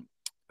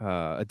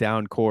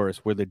down chorus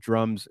where the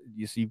drums,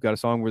 you see, you've got a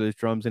song where there's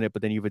drums in it,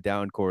 but then you have a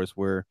down chorus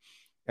where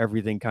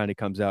everything kind of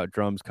comes out,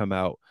 drums come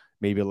out,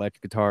 maybe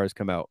electric guitars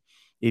come out.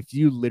 If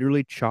you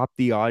literally chop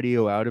the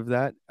audio out of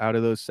that, out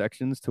of those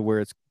sections to where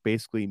it's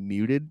basically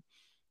muted,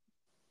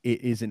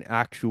 it is an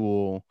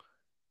actual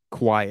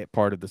quiet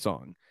part of the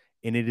song.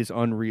 And it is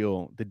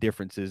unreal the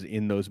differences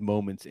in those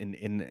moments.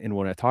 In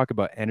when I talk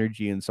about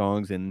energy in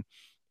songs and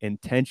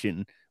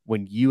tension,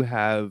 when you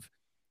have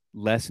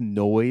less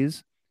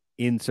noise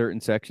in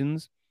certain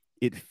sections,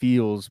 it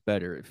feels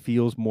better. It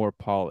feels more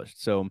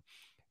polished. So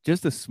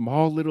just a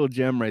small little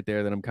gem right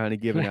there that I'm kind of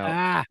giving out.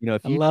 I You know,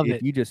 love if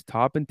it. you just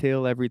top and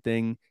tail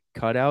everything,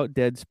 cut out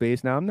dead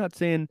space. Now I'm not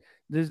saying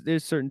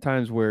there's certain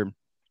times where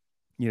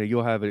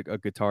you'll have a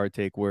guitar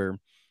take where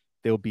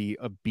there'll be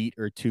a beat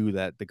or two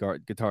that the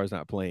guitar is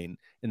not playing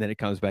and then it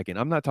comes back in.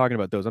 I'm not talking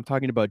about those. I'm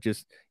talking about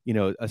just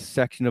a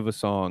section of a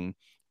song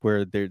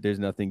where there's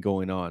nothing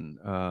going on.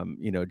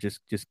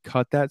 Just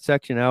cut that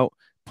section out,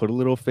 put a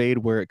little fade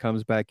where it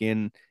comes back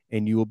in,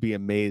 and you will be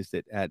amazed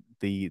at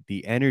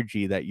the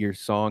energy that your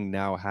song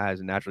now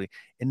has naturally.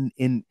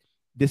 And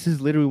this is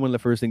literally one of the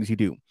first things you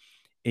do,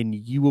 and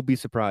you will be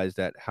surprised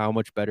at how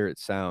much better it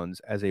sounds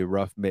as a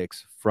rough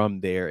mix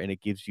from there, and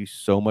it gives you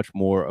so much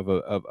more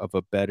of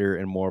a better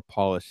and more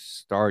polished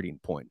starting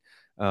point,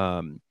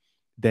 than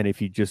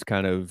if you just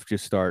kind of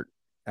just start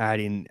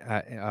adding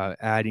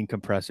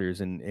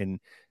compressors and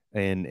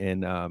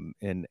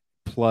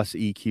plus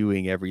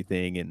EQing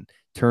everything and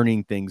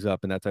turning things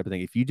up and that type of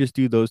thing. If you just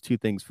do those two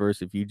things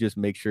first, if you just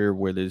make sure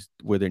where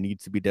there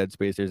needs to be dead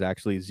space, there's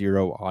actually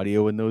zero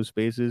audio in those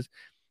spaces,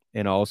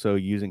 and also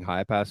using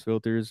high pass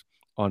filters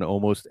on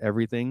almost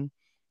everything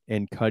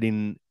and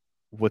cutting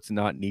what's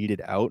not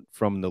needed out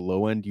from the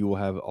low end, you will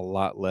have a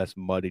lot less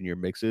mud in your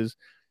mixes.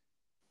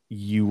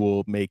 You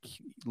will make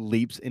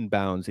leaps and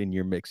bounds in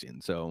your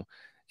mixing. So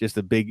just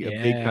a big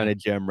kind Yeah. of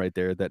gem right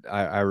there that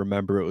I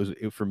remember.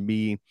 For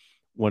me,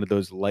 one of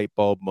those light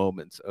bulb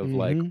moments of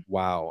like, Mm-hmm.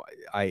 wow,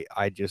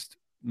 I just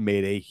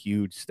made a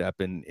huge step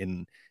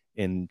in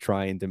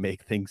trying to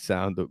make things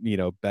sound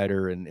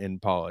better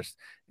and polished.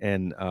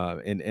 And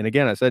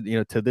again, I said,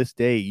 to this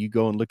day, you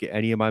go and look at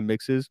any of my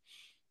mixes,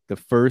 the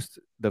first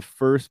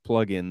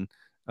plugin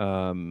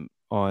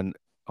on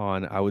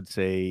I would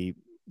say,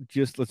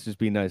 just let's just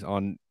be nice,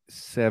 on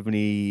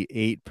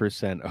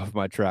 78% of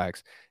my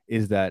tracks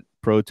is that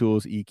Pro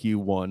Tools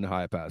EQ1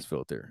 high pass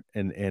filter.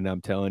 And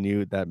I'm telling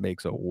you, that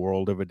makes a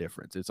world of a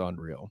difference. It's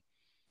unreal.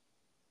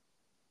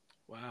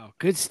 Wow,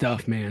 good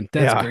stuff, man.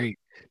 That's Yeah. great.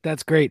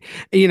 That's great.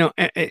 The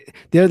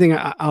other thing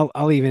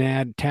I'll even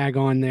add tag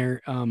on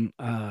there.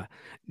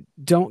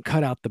 Don't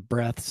cut out the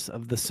breaths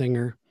of the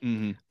singer.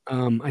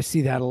 Mm-hmm. I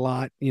see that a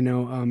lot,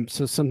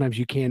 so sometimes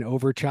you can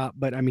over chop,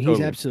 but I mean, he's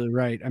Totally. absolutely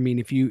right. I mean,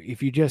 if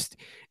you just,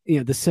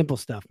 the simple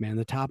stuff, man,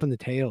 the top and the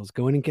tails,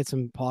 go in and get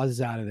some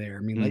pauses out of there. I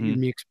mean, let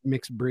Mm-hmm. your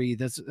mix breathe.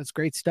 That's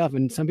great stuff.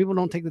 And some people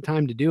don't take the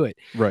time to do it.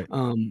 Right.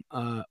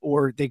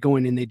 Or they go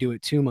in and they do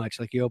it too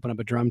much. Like you open up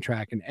a drum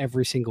track and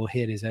every single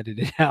hit is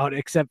edited out,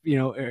 except,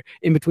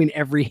 in between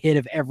every hit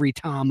of every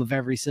tom of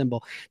every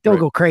cymbal. Don't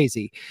Right. go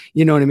crazy.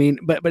 You know what I mean?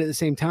 But at the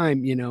same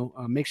time,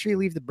 make sure you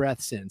leave the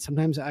breaths in.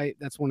 Sometimes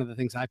that's one of the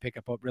things I pick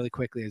up really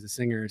quickly as a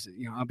singer is,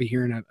 I'll be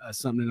hearing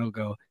something and it'll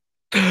go,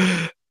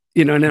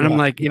 and then I'm Yeah.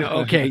 like,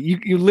 okay,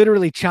 you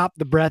literally chop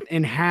the breath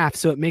in half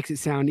so it makes it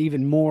sound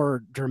even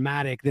more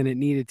dramatic than it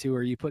needed to,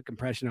 or you put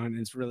compression on it and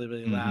it's really,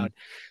 really Mm-hmm. loud.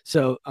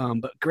 So,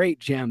 but great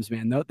gems,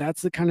 man.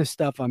 That's the kind of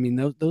stuff. I mean,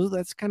 that's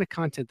the kind of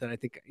content that I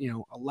think,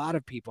 a lot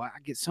of people, I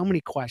get so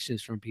many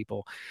questions from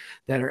people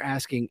that are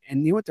asking,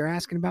 and what they're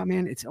asking about,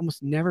 man, it's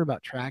almost never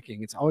about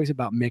tracking. It's always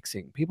about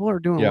mixing. People are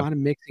doing a Yeah. lot of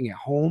mixing at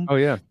home. Oh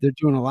yeah. They're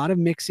doing a lot of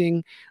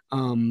mixing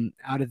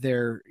out of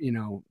their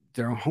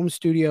home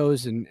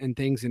studios and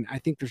things, and I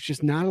think there's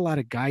just not a lot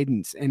of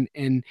guidance, and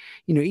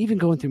even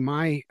going through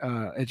my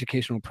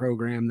educational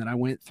program that I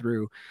went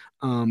through,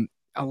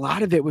 a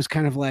lot of it was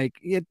kind of like,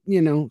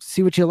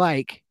 see what you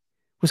like,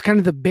 was kind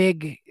of the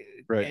big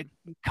Right.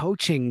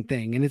 coaching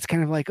thing, and it's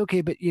kind of like,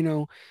 okay, but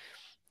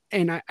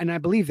and I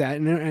believe that,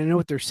 and I know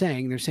what they're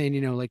saying. They're saying,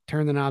 like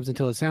turn the knobs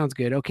until it sounds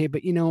good. Okay,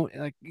 but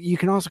like you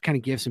can also kind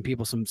of give some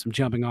people some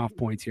jumping off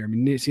points here. I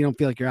mean, so you don't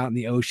feel like you're out in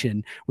the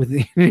ocean with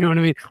the, you know what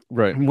I mean?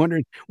 Right. I'm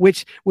wondering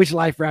which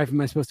life raft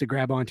am I supposed to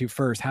grab onto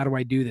first? How do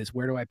I do this?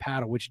 Where do I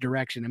paddle? Which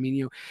direction? I mean,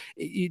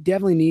 you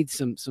definitely need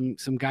some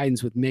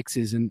guidance with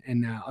mixes and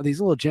these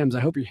little gems.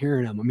 I hope you're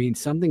hearing them. I mean,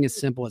 something as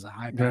simple as a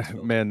high pass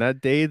filter. Man, that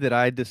day that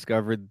I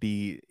discovered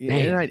and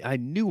Man, I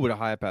knew what a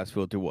high pass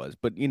filter was,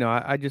 but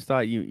I just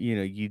thought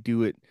you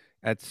do it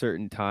at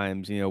certain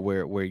times,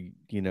 where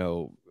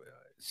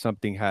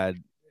something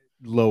had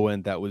low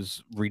end that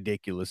was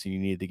ridiculous and you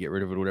needed to get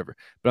rid of it or whatever.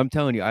 But I'm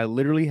telling you, I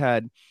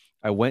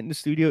went into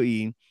Studio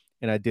E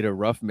and I did a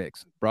rough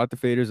mix, brought the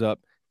faders up,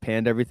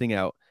 panned everything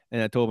out,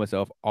 And I told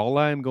myself, all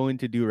I'm going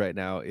to do right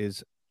now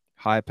is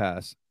high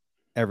pass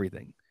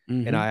everything.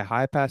 And I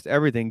high passed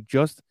everything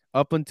just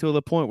up until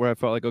the point where I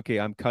felt like, okay,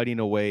 I'm cutting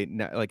away.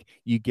 Now, like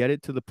you get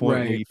it to the point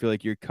where Right. you feel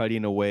like you're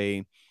cutting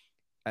away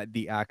at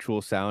the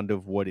actual sound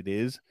of what it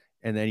is,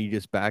 and then you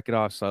just back it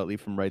off slightly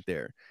from right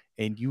there.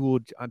 And you will,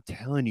 I'm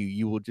telling you,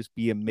 you will just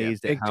be Yeah.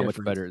 amazed at Big how much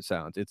difference. better it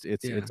sounds. It's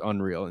Yeah. it's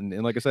unreal. And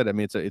like I said, I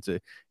mean,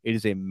 it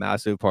is a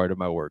massive part of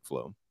my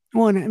workflow.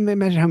 Well, and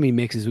imagine how many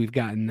mixes we've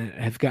gotten that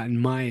have gotten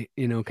my,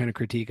 kind of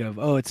critique of,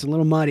 oh, it's a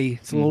little muddy,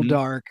 it's a little Mm-hmm.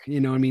 dark. I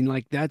mean,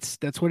 like that's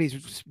what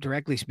he's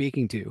directly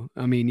speaking to.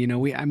 I mean,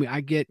 I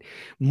get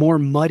more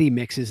muddy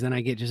mixes than I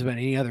get just about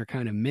any other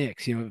kind of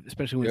mix,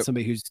 especially when it's Yep.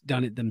 somebody who's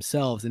done it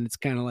themselves. And it's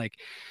kind of like,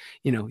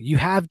 you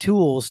have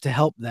tools to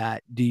help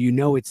that. Do you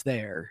know it's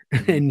there?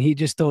 Mm-hmm. And he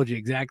just told you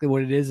exactly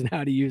what it is and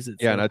how to use it.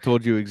 Yeah, and So I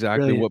told you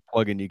exactly brilliant.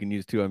 what plugin you can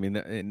use too. I mean,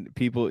 and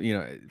people,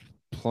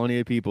 plenty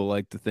of people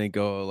like to think,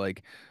 oh,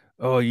 like,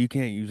 oh, you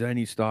can't use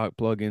any stock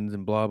plugins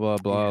and blah blah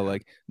blah. Yeah,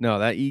 Like, no,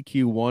 that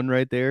EQ1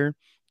 right there.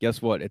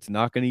 Guess what? It's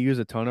not going to use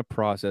a ton of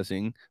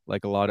processing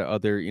like a lot of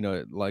other,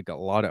 like a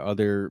lot of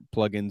other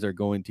plugins are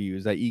going to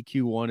use. That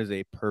EQ1 is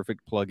a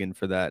perfect plugin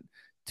for that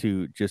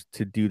to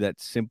do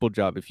that simple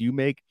job. If you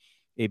make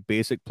a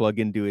basic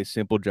plugin do a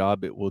simple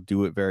job, it will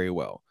do it very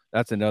well.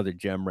 That's another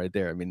gem right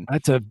there. I mean,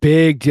 that's a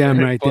big gem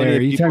right plenty there.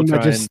 of You people talking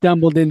about try just and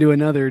stumbled into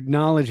another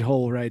knowledge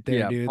hole right there,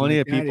 yeah, dude. plenty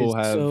Like of that is people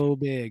have so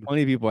big.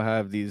 plenty of people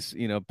have these,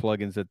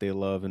 plugins that they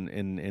love and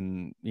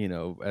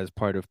as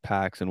part of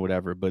packs and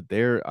whatever. But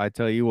there, I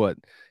tell you what,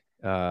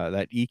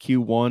 that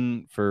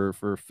EQ1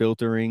 for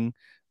filtering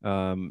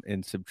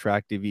and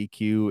subtractive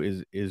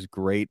EQ is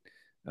great.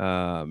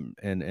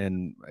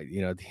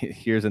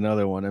 Here's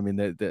another one. I mean,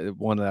 the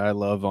one that I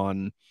love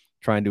on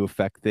trying to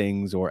affect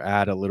things or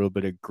add a little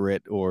bit of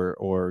grit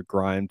or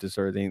grime to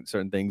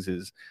certain things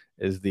is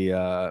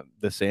the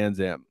Sans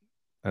Amp.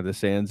 The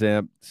Sans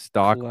Amp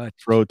stock Clutch.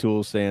 Pro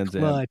Tools Sans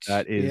Amp. Clutch.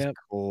 That is Yep.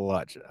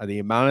 clutch. The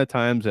amount of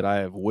times that I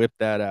have whipped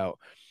that out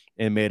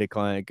and made a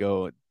client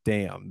go,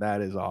 "Damn, that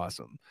is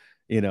awesome."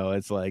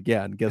 It's like,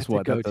 yeah, and guess That's a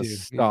what? That's a go-to. Yeah.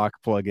 stock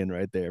plugin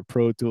right there.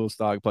 Pro Tools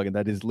stock plugin.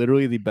 That is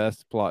literally the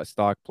best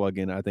stock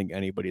plugin I think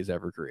anybody's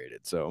ever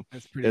created. So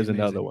That's pretty there's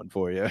another amazing. one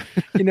for you.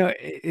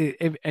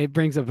 It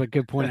brings up a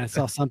good point. I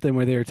saw something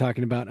where they were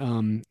talking about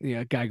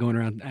a guy going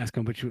around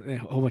asking a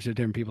whole bunch of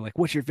different people like,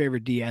 what's your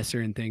favorite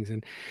de-esser and things.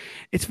 And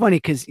it's funny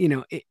because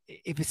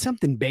if it's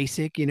something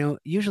basic,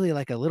 usually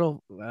like a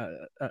little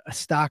a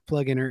stock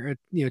plugin or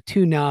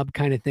two knob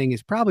kind of thing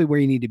is probably where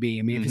you need to be.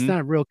 I mean, if it's Mm-hmm.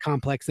 not a real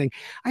complex thing,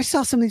 I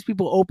saw some of these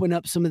people open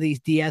up some of these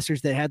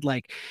de-essers that had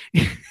like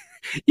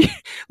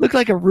look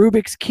like a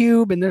Rubik's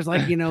cube, and there's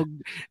like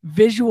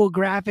visual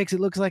graphics.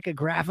 It looks like a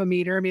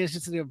graphometer. I mean, it's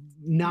just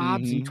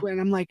knobs and Mm-hmm. twin.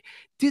 I'm like,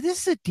 dude,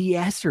 this is a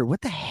de-esser. What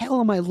the hell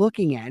am I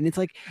looking at? And it's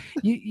like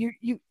you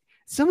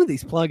some of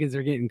these plugins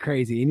are getting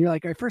crazy, and you're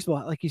like, all right, first of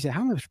all, like you said,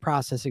 how much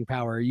processing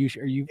power are you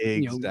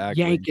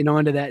Exactly. yanking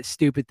onto that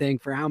stupid thing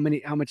for how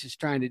much it's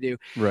trying to do?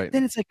 Right.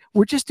 Then it's like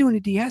we're just doing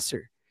a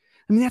de-esser.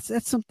 I mean,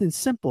 that's something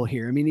simple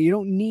here. I mean, you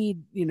don't need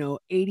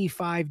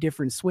 85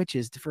 different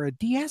switches for a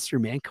de-esser,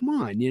 man. Come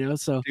on,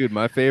 so Dude,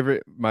 my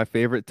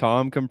favorite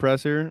Tom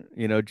compressor,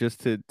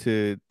 just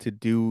to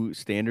do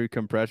standard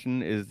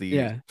compression is the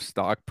yeah,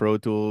 stock Pro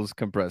Tools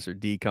compressor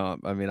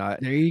decomp. I mean,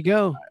 there you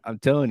go, I'm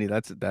telling you,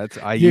 that's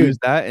I use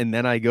dude. that and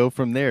then I go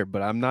from there,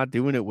 but I'm not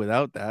doing it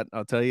without that.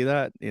 I'll tell you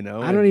that, I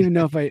don't and even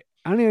know if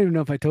I don't even know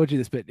if I told you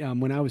this, but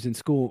when I was in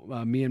school,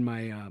 me and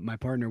my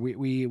partner, we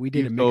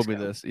did you've told me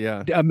this.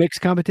 Yeah. a mix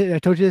competition. I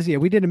told you this. Yeah,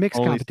 we did a mix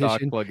Only stock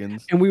competition,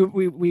 plugins. and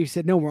we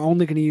said no, we're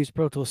only going to use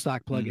Pro Tools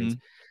stock plugins,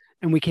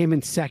 Mm-hmm. and we came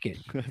in second.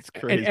 That's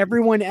And crazy.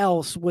 everyone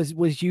else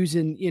was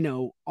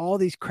using all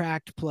these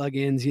cracked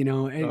plugins,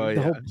 Oh the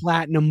yeah. whole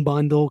platinum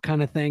bundle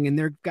kind of thing, and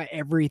they're got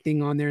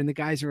everything on there. And the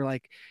guys are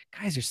like,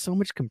 guys, there's so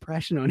much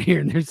compression on here,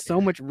 and there's so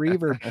much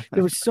reverb.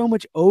 There was so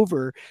much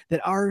over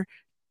that our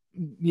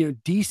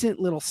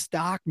decent little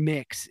stock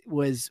mix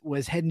was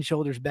head and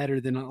shoulders better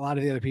than a lot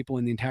of the other people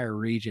in the entire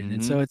region. And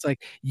Mm-hmm. so it's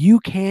like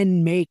you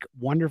can make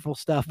wonderful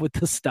stuff with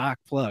the stock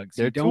plugs.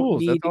 They're You don't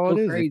tools. That's need to all go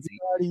it is. If you crazy.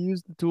 know how to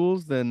use the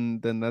tools,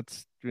 then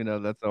that's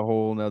a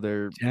whole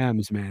nother.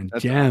 Gems, man,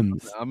 That's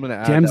gems, I'm gonna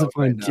add gems that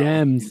upon right now.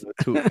 gems.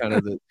 Kind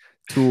of the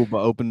tool, but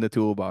open the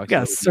toolbox.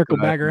 Got to So circle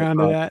I have back no around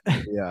to problem.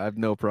 that. Yeah, I have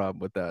no problem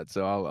with that.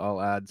 So I'll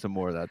add some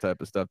more of that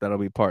type of stuff. That'll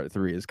be part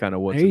 3. Is kind of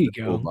There what's in you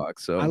the go.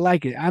 toolbox. I So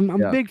like it. I'm a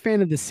yeah, big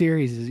fan of the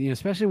series,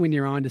 especially when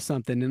you're onto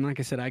something. And like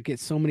I said, I get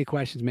so many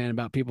questions, man,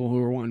 about people who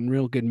are wanting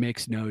real good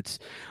mix notes.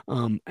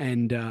 I'm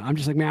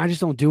just like, man, I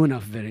just don't do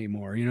enough of it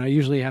anymore. I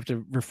usually have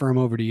to refer them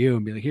over to you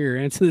and be like, here,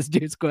 answer this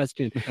dude's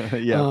question.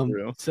 yeah, for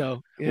real.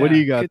 So What do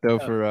yeah, you got good though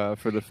stuff.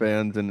 for the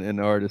fans and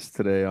artists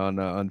today on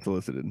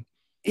Unsolicited?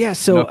 Yeah.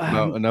 So,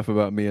 Enough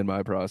about me and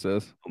my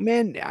process.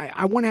 man,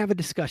 I want to have a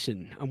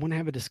discussion. I want to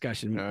have a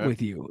discussion All right. with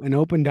you, an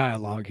open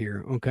dialogue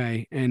here.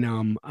 Okay.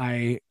 And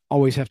I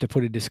always have to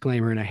put a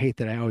disclaimer, and I hate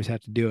that I always have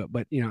to do it,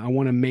 but I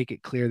want to make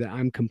it clear that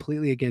I'm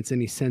completely against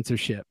any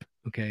censorship,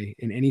 okay,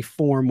 in any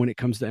form when it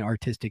comes to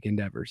artistic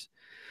endeavors.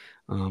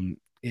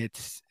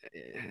 It's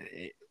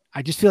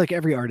I just feel like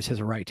every artist has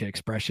a right to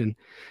expression,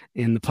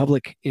 and the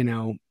public,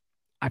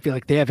 I feel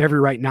like they have every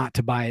right not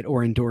to buy it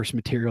or endorse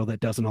material that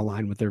doesn't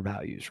align with their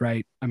values,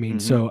 right? I mean,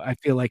 so I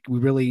feel like we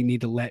really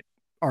need to let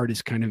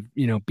artists kind of,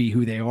 be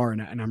who they are.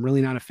 And I'm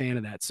really not a fan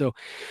of that. So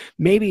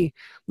maybe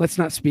let's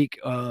not speak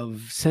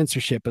of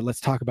censorship, but let's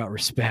talk about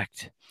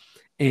respect.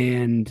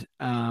 And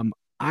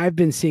I've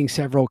been seeing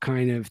several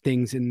kind of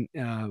things in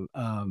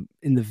the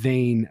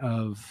vein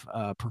of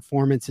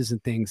performances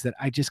and things that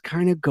I just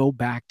kind of go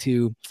back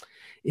to.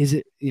 Is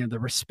it, the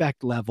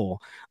respect level?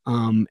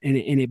 And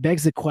it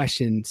begs the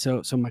question.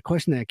 So my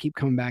question that I keep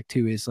coming back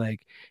to is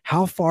like,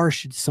 how far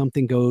should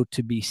something go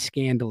to be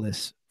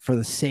scandalous for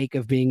the sake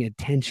of being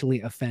intentionally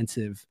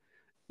offensive,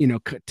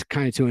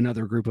 kind of to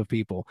another group of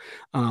people?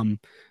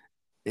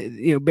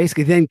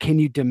 Basically then can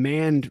you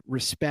demand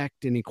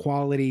respect and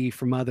equality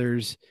from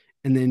others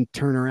and then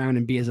turn around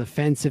and be as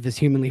offensive as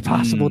humanly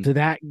possible to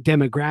that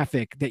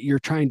demographic that you're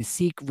trying to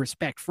seek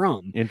respect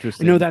from?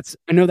 Interesting.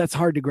 I know that's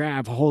hard to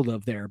grab hold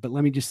of there, but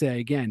let me just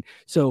say again.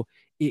 So,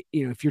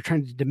 if you're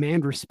trying to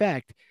demand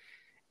respect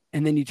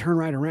and then you turn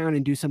right around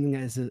and do something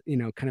that is,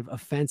 kind of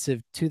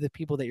offensive to the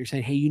people that you're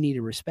saying, hey, you need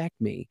to respect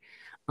me.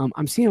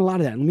 I'm seeing a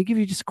lot of that. Let me give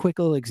you just a quick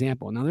little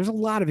example. Now, there's a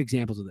lot of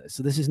examples of this,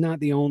 so this is not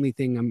the only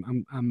thing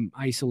I'm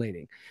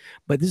isolating,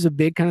 but this is a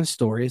big kind of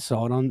story. I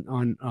saw it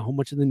on a whole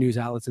bunch of the news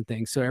outlets and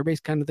things. So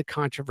everybody's kind of the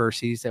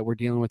controversies that we're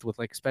dealing with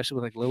like, especially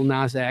with like Lil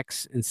Nas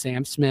X and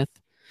Sam Smith,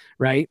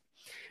 right?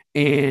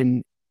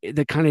 And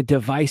the kind of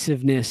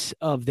divisiveness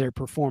of their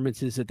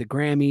performances at the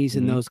Grammys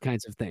and those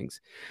kinds of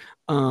things.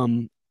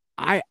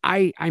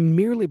 I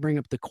merely bring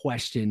up the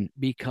question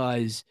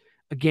because,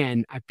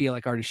 again, I feel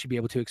like artists should be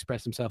able to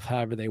express themselves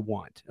however they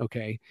want.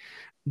 Okay.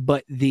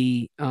 But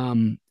the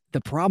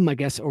problem, I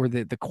guess, or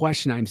the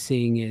question I'm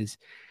seeing is,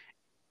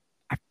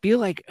 I feel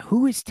like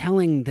who is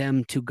telling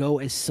them to go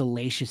as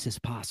salacious as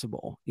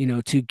possible,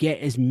 to get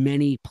as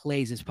many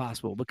plays as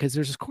possible, because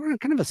there's this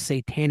kind of a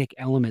satanic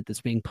element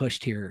that's being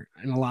pushed here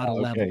in a lot of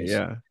levels.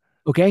 Yeah.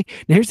 Okay.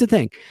 Now here's the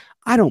thing.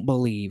 I don't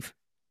believe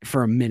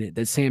for a minute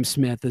that Sam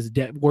Smith is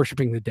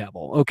worshiping the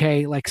devil.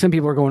 Okay. Like some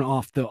people are going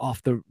off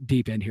the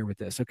deep end here with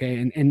this.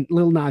 Okay. And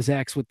Lil Nas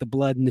X with the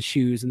blood and the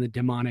shoes and the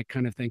demonic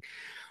kind of thing.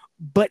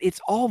 But it's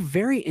all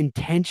very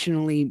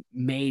intentionally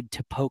made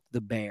to poke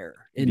the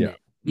bear, isn't it?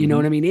 You know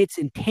what I mean? It's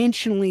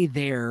intentionally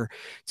there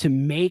to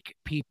make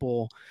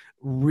people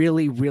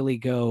really, really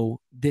go,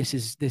 this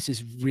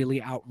is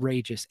really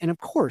outrageous. And of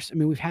course, I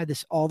mean, we've had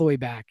this all the way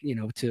back,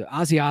 to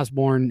Ozzy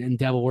Osbourne and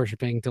devil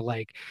worshiping, to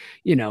like,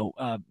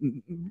 Madonna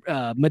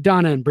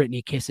and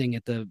Britney kissing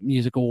at the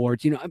music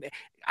awards.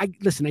 I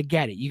listen, I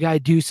get it. You got to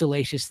do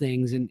salacious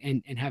things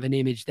and have an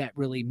image that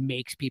really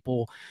makes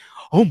people,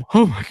 oh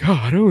my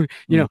God,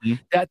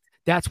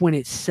 that's when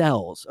it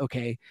sells.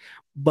 Okay.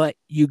 But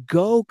you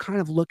go kind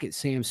of look at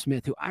Sam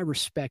Smith, who I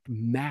respect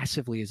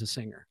massively as a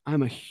singer.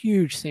 I'm a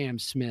huge Sam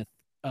Smith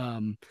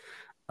as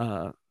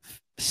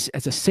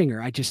a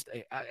singer.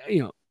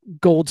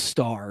 Gold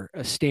star,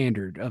 a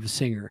standard of a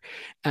singer.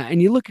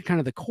 And you look at kind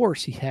of the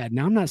course he had.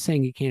 Now, I'm not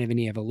saying he can't have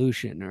any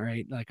evolution. All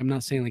right. Like, I'm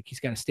not saying like he's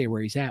got to stay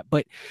where he's at,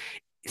 but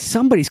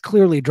somebody's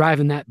clearly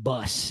driving that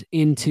bus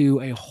into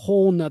a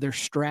whole nother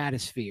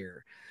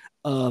stratosphere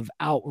of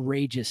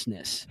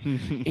outrageousness.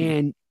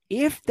 And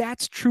if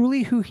that's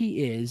truly who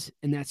he is,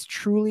 and that's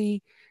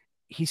truly,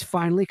 he's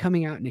finally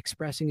coming out and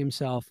expressing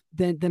himself,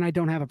 then I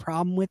don't have a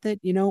problem with it,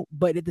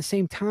 but at the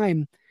same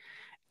time,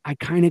 I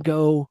kind of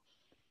go,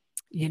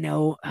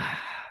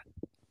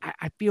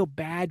 I feel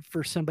bad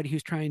for somebody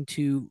who's trying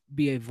to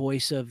be a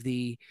voice of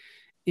the,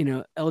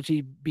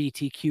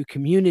 LGBTQ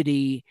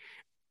community,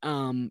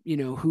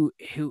 who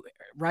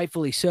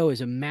rightfully so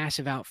is a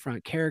massive out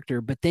front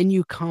character, but then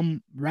you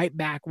come right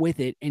back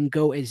with it and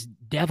go as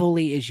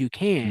devilly as you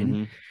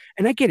can.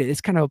 And I get it.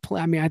 It's kind of a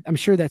play. I mean, I'm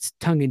sure that's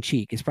tongue in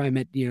cheek. It's probably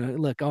meant,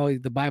 look, all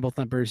the Bible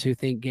thumpers who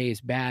think gay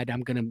is bad,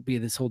 I'm going to be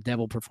this whole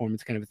devil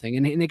performance kind of a thing.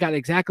 And they got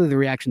exactly the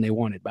reaction they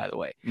wanted, by the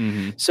way.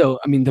 So,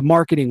 I mean, the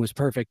marketing was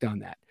perfect on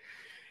that.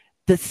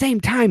 At the same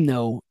time,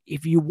 though,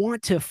 if you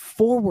want to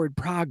forward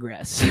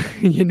progress,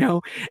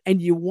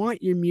 and you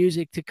want your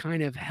music to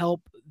kind of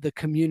help the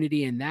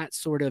community and that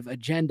sort of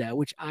agenda,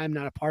 which I'm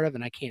not a part of,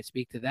 and I can't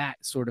speak to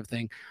that sort of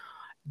thing,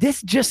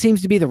 this just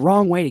seems to be the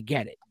wrong way to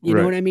get it. You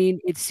know what I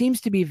mean? It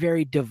seems to be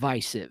very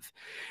divisive.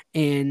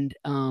 And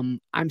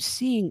I'm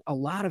seeing a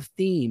lot of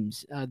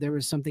themes. There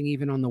was something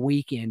even on the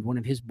weekend, one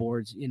of his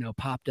boards,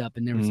 popped up,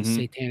 and there was a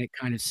satanic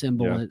kind of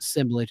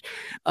symbolage.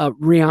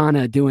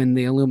 Rihanna doing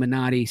the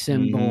Illuminati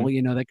symbol,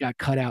 that got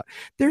cut out.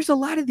 There's a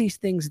lot of these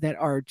things that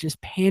are just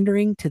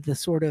pandering to the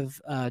sort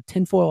of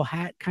tinfoil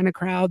hat kind of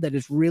crowd that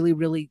is really,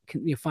 really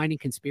finding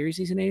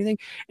conspiracies and anything.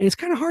 And it's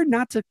kind of hard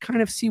not to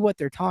kind of see what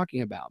they're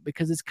talking about,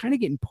 because it's kind of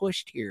getting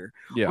pushed here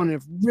on a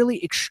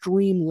really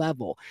extreme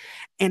level.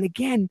 And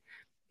again,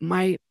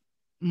 my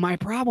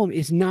problem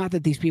is not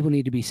that these people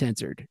need to be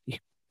censored,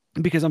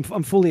 because I'm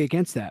fully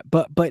against that.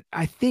 But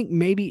I think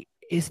maybe,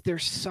 is there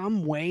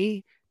some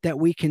way that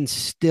we can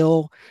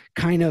still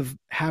kind of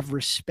have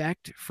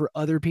respect for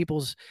other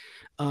people's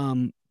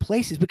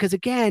places? Because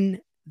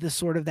again, the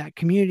sort of that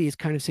community is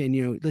kind of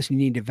saying, listen,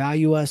 you need to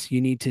value us. You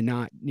need to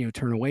not,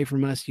 turn away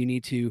from us. You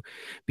need to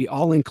be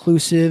all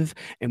inclusive,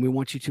 and we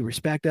want you to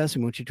respect us.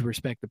 We want you to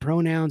respect the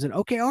pronouns. And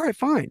okay, all right,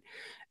 fine.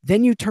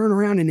 Then you turn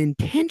around and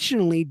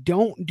intentionally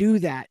don't do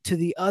that to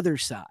the other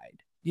side.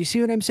 You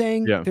see what I'm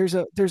saying? Yeah. There's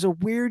a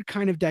weird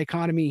kind of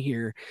dichotomy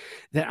here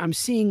that I'm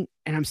seeing,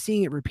 and I'm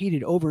seeing it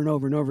repeated over and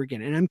over and over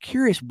again. And I'm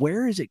curious,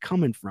 where is it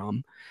coming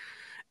from?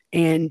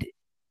 And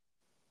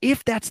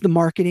if that's the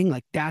marketing,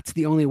 like that's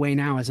the only way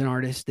now as an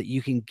artist that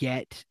you can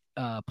get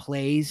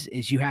plays,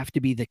 is you have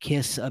to be the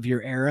Kiss of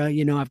your era.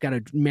 I've got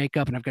to make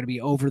up and I've got to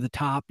be over the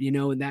top,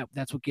 and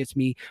that's what gets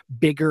me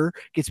bigger,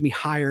 gets me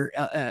higher,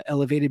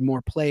 elevated,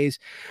 more plays.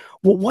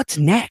 Well, what's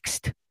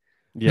next?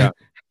 Yeah.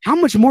 How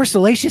much more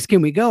salacious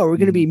can we go? Are we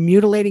going to be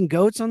mutilating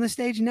goats on the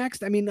stage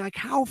next? I mean, like,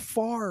 how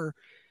far?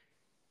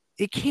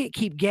 It can't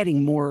keep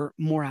getting more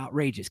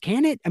outrageous,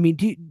 can it? I mean,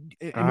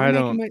 am I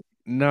don't making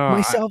know.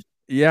 myself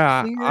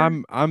Yeah,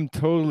 clear? I'm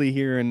totally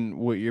hearing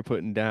what you're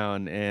putting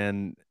down,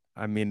 and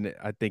I mean,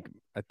 I think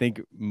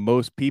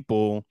most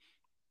people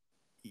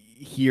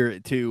hear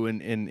it too,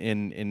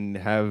 and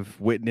have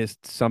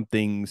witnessed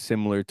something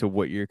similar to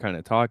what you're kind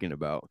of talking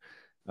about.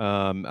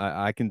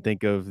 I can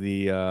think of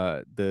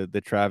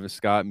the Travis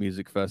Scott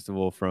Music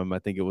Festival from, I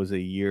think it was a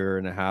year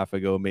and a half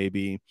ago,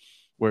 maybe,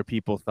 where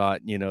people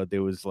thought,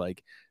 there was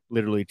like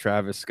literally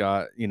Travis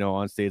Scott,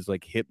 on stage,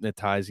 like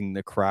hypnotizing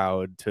the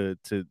crowd to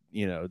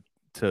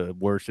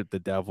worship the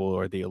devil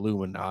or the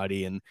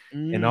Illuminati and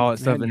all that I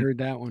stuff. hadn't And heard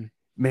that one.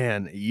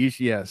 man, you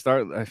should, yeah,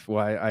 start. That's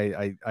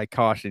why I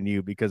caution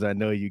you, because I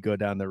know you go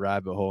down the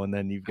rabbit hole, and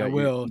then I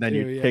will your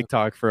too, yeah.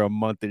 TikTok for a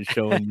month is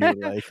showing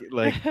you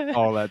like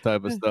all that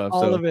type of stuff.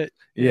 All So of it.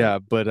 Yeah. yeah,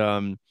 but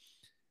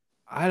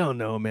I don't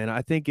know, man.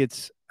 I think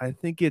it's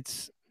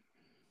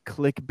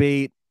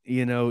clickbait.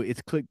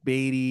 It's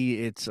clickbaity.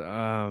 It's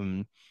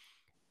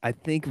I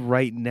think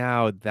right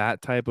now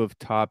that type of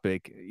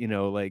topic,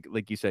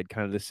 like you said,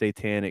 kind of the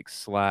satanic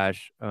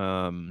slash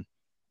the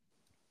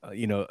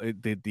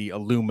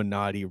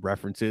Illuminati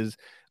references.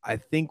 I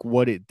think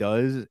what it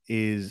does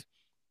is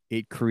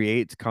it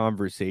creates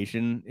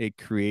conversation, it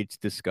creates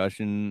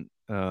discussion,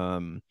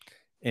 and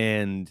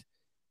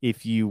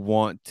if you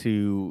want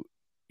to,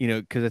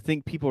 because I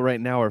think people right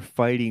now are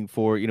fighting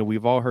for,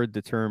 we've all heard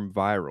the term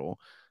viral,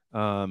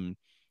 um,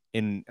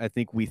 and I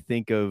think we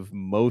think of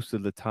most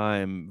of the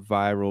time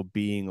viral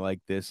being like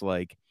this,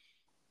 like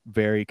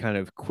very kind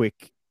of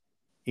quick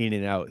in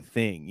and out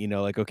thing,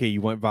 like, okay,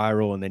 you went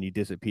viral and then you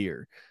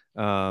disappear.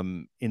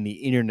 In the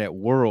internet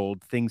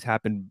world, things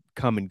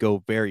come and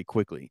go very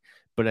quickly.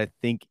 But I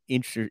think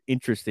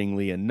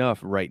interestingly enough,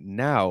 right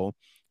now,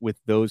 with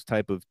those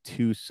type of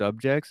two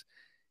subjects,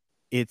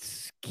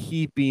 it's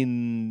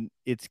keeping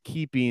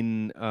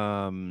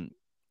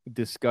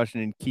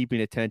discussion and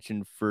keeping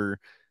attention for,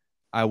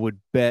 I would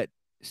bet,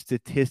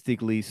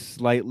 statistically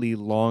slightly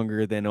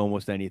longer than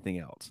almost anything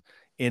else.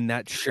 And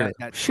Sure.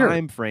 that Sure.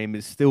 time frame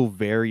is still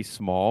very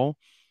small.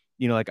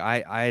 Like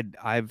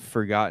I've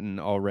forgotten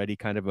already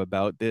kind of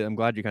about this. I'm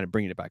glad you're kind of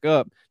bringing it back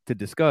up to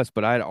discuss,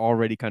 but I'd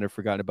already kind of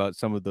forgotten about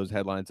some of those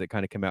headlines that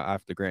kind of came out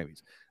after the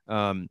Grammys.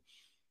 And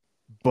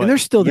But they're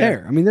still yeah,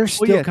 there. I mean, they're well,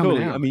 still yeah, coming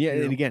totally. I out, mean, yeah,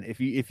 and again, if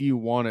you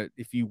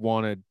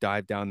wanna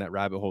dive down that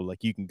rabbit hole,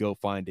 like, you can go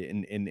find it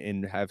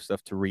and have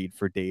stuff to read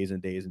for days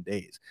and days and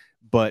days.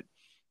 But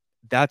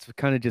that's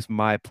kind of just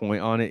my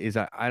point on it, is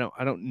I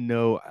don't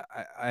know.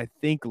 I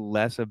think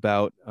less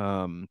about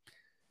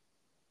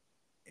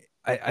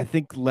I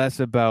think less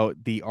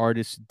about the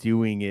artists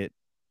doing it,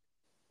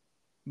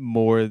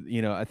 more,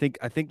 I think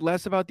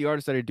less about the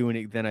artists that are doing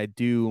it than I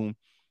do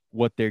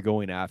what they're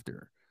going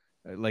after.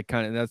 Like,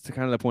 kind of, that's the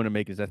kind of the point I'm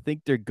making, is I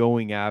think they're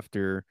going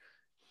after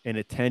an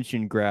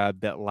attention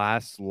grab that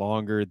lasts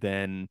longer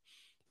than,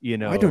 you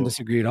I don't know,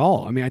 disagree at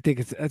all. I mean, I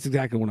think that's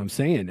exactly what I'm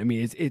saying. I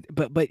mean,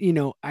 but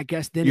I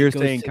guess then it you're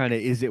goes saying, to, kind of,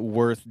 is it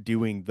worth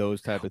doing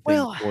those type of things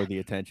well, for the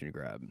attention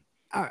grab?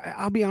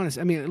 I'll be honest.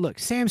 I mean, look,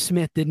 Sam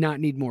Smith did not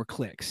need more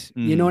clicks.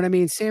 You know Hmm. what I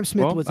mean? Sam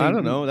Smith Well, was I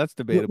don't know. That's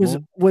was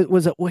debatable.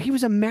 well, he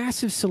was a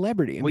massive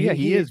celebrity. I Well, mean, yeah,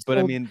 he he had is, but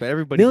I sold mean, but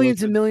everybody goes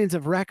millions and to. millions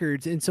of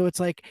records, and so it's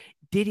like,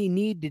 did he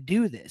need to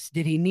do this?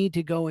 Did he need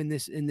to go in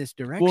this Well,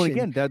 direction?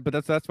 again,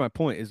 that's my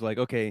point. Is like,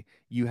 okay,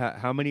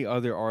 how many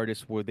other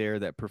artists were there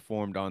that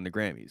performed on the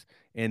Grammys,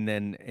 and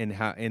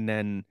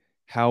then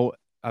how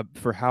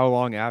for how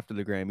long after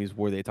the Grammys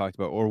were they talked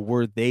about, or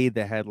were they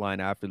the headline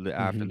after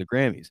Mhm. the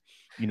Grammys?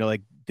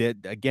 Like that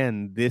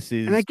again. This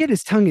And I is. get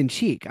his tongue in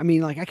cheek. I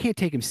mean, like, I can't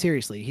take him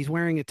seriously. He's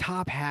wearing a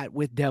top hat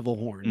with devil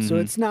horns. So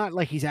Hmm. it's not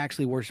like he's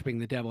actually worshiping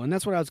the devil. And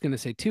that's what I was going to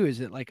say too, is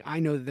that, like, I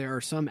know that there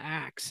are some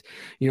acts,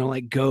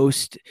 like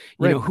Ghost,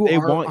 Right, but they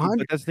want. But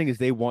 100 that's the thing, is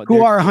they want who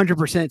their. are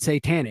 100%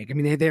 satanic. I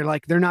mean, they're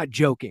like, they're not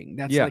joking.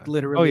 That's Yeah. like Oh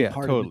literally yeah,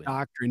 part of the totally.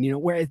 doctrine,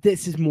 whereas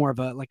this is more of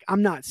a, like,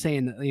 I'm not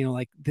saying that,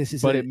 like, this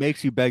is But it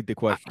makes you beg the he's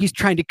question.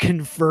 trying to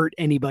convert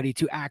anybody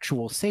to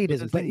actual But sadism.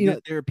 that's the But,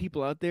 thing. There are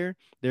people out there.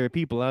 There are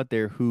people out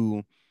there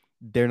who,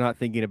 they're not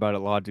thinking about it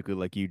logically,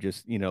 like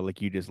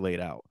like you just laid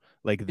out.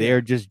 Like, yeah.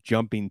 they're just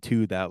jumping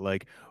to that,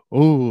 like,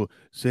 oh,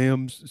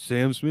 Sam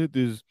Smith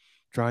is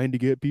trying to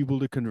get people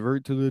to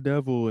convert to the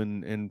devil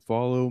and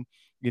follow,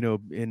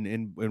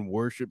 and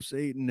worship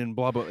Satan and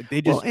blah blah. Like,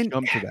 they Well, just and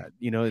jump to that,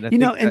 and I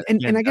think that and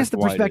again, I guess that's the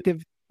why it is.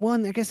 perspective, well,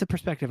 and I guess the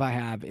perspective I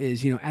have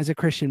is, as a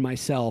Christian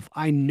myself,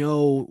 I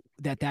know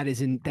that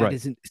Right.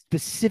 isn't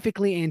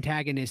specifically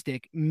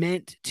antagonistic,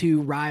 meant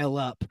to rile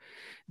up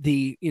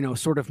the,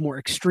 sort of more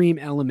extreme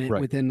element Right.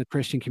 within the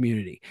Christian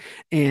community.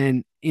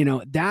 And,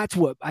 that's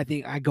what I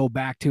think I go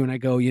back to, and I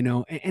go,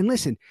 and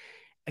listen,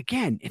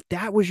 again, if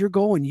that was your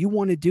goal and you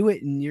want to do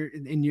it, and you're,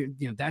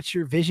 that's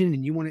your vision,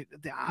 and you want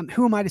to,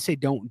 who am I to say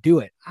don't do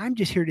it? I'm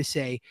just here to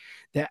say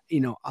that,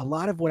 a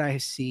lot of what I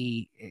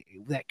see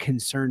that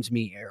concerns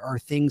me are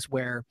things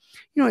where,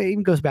 it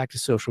even goes back to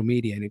social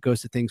media, and it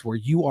goes to things where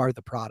you are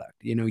the product,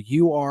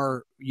 you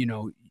are,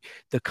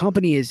 the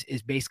company is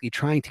basically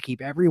trying to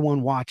keep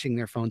everyone watching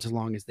their phones as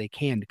long as they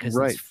can, because it's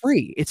Right.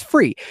 free. It's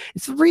free.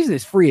 It's the reason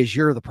it's free is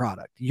you're the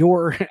product.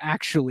 You're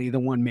actually the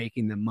one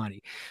making them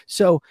money.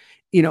 So,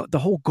 the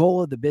whole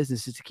goal of the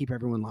business is to keep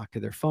everyone locked to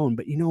their phone.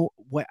 But you know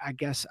what? I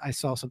guess I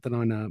saw something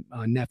on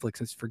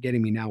Netflix. It's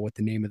forgetting me now what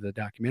the name of the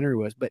documentary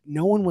was, but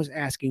no one was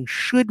asking,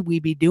 should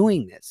we be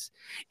doing this?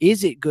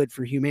 Is it good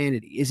for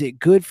humanity? Is it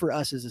good for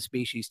us as a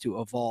species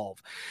to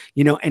evolve?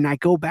 And I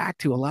go back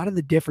to a lot of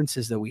the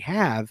differences that we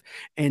have,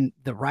 and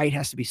the right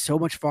has to be so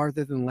much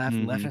farther than the left,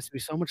 and the left Mm-hmm. has to be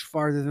so much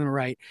farther than the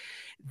right.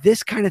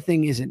 This kind of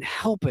thing isn't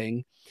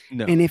helping.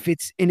 No. And if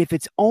it's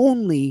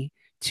only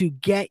to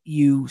get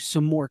you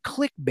some more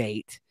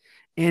clickbait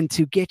and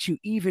to get you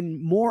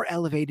even more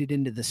elevated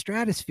into the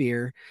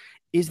stratosphere,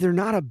 is there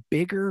not a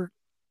bigger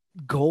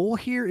goal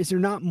here? Is there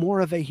not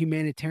more of a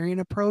humanitarian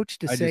approach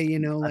to say, I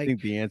like,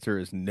 think the answer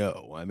is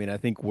no. I mean, I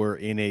think we're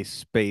in a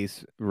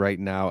space right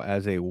now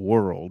as a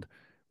world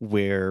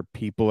where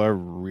people are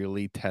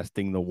really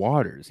testing the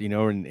waters,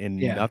 and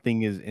yeah,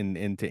 nothing is,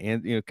 and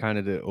to kind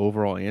of the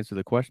overall answer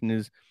the question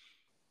is,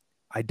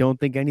 I don't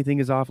think anything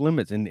is off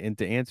limits. And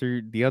to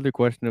answer the other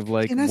question of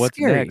like and that's what's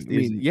scary. next I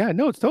is, mean, yeah,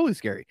 no, it's totally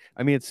scary.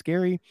 I mean, it's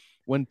scary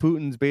when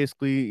Putin's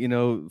basically,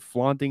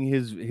 flaunting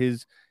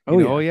his,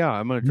 oh oh yeah, yeah,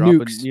 I'm gonna drop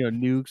nukes.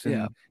 nukes,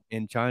 Yeah.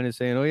 and China's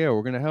saying, oh yeah,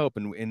 we're gonna help,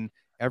 and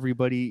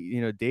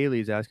everybody, daily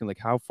is asking like,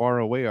 how far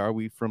away are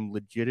we from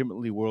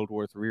legitimately World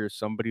War III or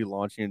somebody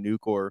launching a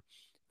nuke or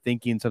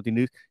thinking something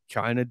new?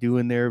 China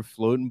doing their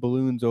floating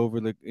balloons over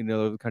the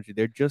country.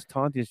 They're just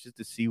taunting us just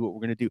to see what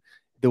we're gonna do.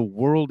 The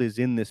world is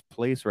in this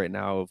place right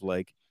now of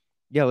like,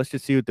 yeah, let's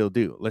just see what they'll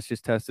do. Let's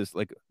just test this.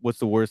 Like, what's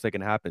the worst that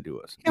can happen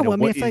to us? Yeah, well, I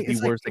mean, What is the it's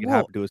like, worst that can well,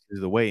 happen to us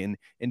is the way.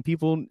 And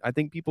people, I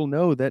think people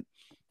know that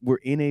we're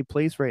in a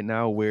place right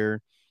now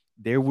where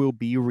there will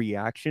be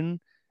reaction,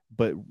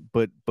 but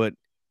but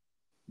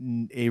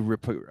a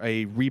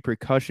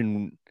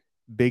repercussion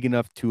big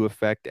enough to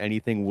affect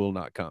anything will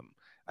not come.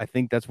 I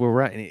think that's where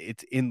we're at. And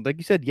it's in, like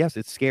you said, yes,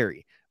 it's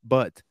scary,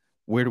 but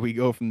where do we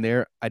go from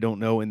there? I don't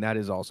know, and that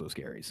is also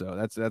scary. So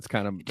that's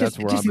kind of that's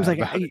it where just I'm seems at like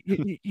about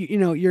it.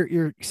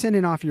 you're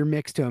sending off your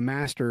mix to a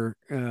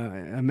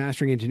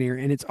mastering engineer,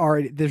 and it's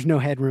already, there's no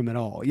headroom at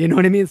all. You know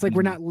what I mean? It's like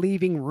we're Mhm. not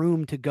leaving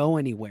room to go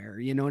anywhere.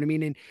 You know what I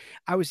mean? And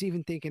I was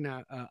even thinking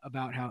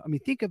about how, I mean,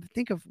 think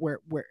of where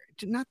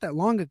not that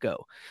long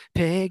ago,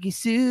 Peggy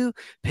Sue,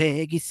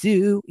 Peggy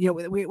Sue.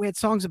 We had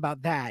songs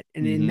about that,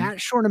 and in Mhm.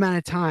 that short amount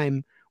of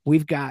time,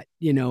 we've got,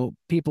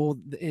 people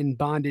in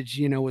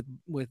bondage,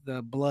 with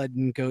blood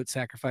and goat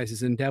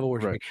sacrifices and devil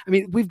worshiping. Right. I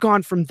mean, we've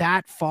gone from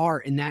that far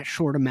in that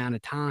short amount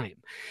of time.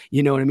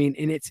 You know what I mean?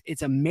 And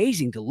it's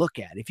amazing to look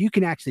at if you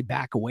can actually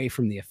back away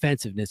from the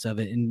offensiveness of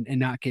it, and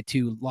not get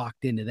too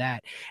locked into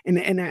that. And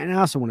I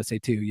also want to say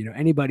too,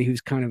 anybody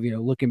who's kind of,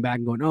 looking back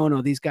and going, oh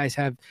no, these guys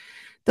have,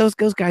 those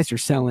guys are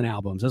selling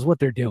albums. That's what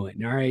they're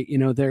doing. All right.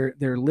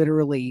 They're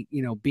literally,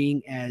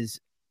 being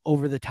as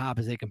over the top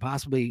as they can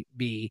possibly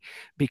be,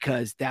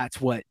 because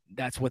that's what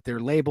their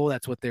label,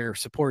 that's what their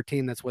support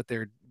team, that's what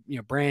their,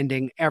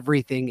 branding,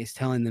 everything is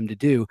telling them to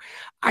do.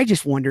 I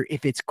just wonder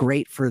if it's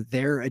great for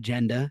their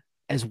agenda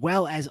as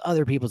well as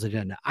other people's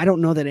agenda. I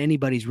don't know that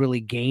anybody's really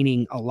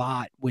gaining a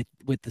lot with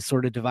the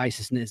sort of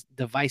divisiveness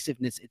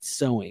it's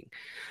sowing.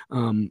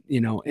 Well,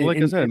 like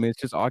I said, I And mean, it's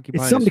just it's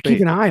occupying a something to keep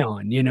space. an eye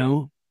on.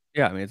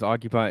 Yeah, I mean, it's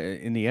occupy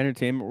in the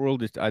entertainment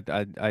world.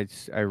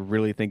 I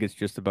really think it's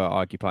just about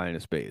occupying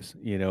a space,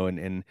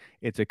 and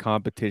it's a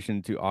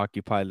competition to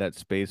occupy that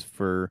space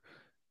for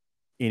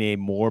in a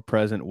more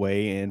present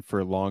way and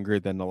for longer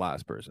than the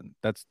last person.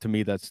 That's to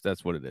me, that's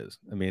what it is.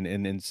 I mean,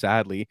 and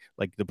sadly,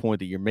 like the point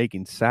that you're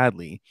making,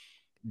 sadly,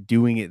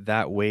 doing it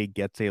that way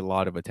gets a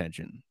lot of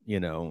attention,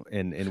 and Well,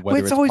 whether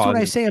it's it's always what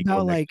I positive say speak or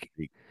about, negative like,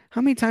 speak.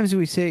 how many times do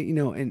we say,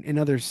 in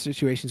other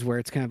situations where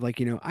it's kind of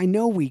like, I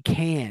know we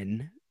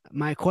can.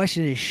 My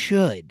question is,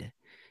 should.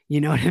 You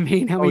know what I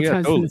mean? How Oh many yeah,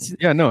 times totally.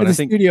 Yeah, no, in and I the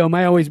think studio am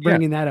I always yeah,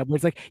 bringing that up? Where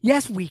it's like,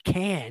 yes, we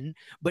can,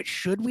 but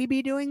should we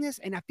be doing this?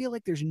 And I feel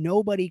like there's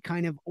nobody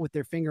kind of with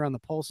their finger on the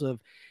pulse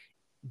of,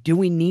 do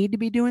we need to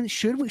be doing this?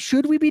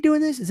 Should we be doing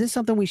this? Is this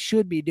something we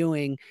should be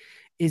doing?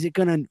 Is it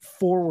going to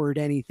forward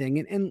anything?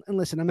 And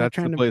listen, I'm not that's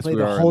the trying to place play we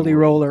the are in the holy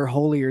world. roller,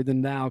 holier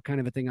than thou kind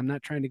of a thing. I'm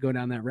not trying to go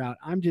down that route.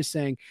 I'm just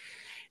saying,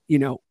 you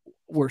know,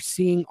 we're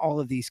seeing all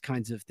of these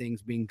kinds of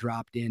things being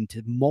dropped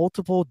into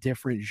multiple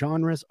different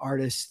genres,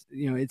 artists.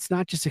 It's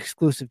not just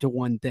exclusive to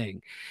one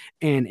thing,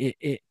 and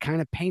it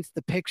kind of paints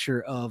the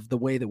picture of the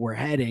way that we're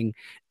heading.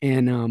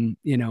 And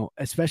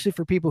especially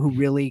for people who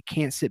really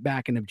can't sit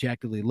back and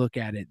objectively look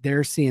at it,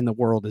 they're seeing the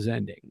world is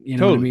ending. You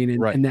know what I Totally, mean?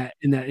 And, right. and that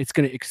it's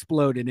going to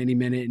explode at any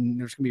minute, and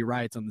there's going to be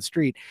riots on the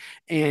street,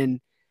 and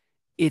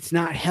it's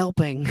not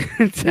helping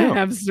to No.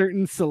 have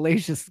certain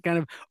salacious kind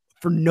of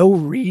for no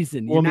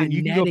reason. Well, You're I not mean,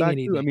 you can go netting back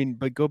to, anything.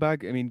 but go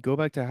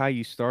back to how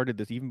you started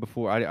this. Even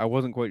before, I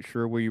wasn't quite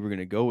sure where you were going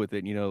to go with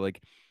it.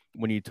 Like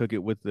when you took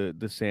it with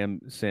the Sam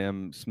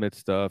Smith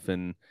stuff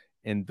and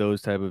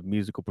those type of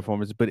musical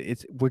performances. But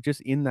we're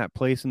just in that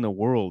place in the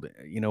world,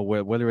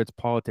 whether it's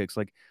politics,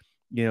 like,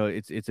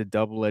 it's a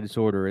double edged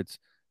sword, or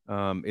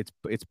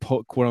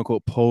quote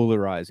unquote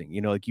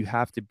polarizing. Like you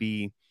have to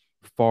be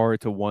far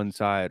to one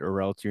side,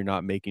 or else you're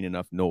not making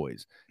enough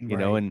noise.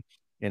 Right.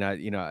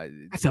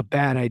 And That's a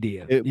bad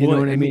idea. You well, know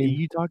what I I mean, mean?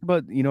 you talk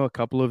about, a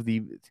couple of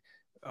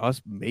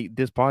us made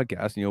this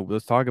podcast,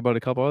 let's talk about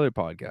a couple other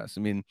podcasts.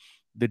 I mean,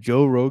 the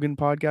Joe Rogan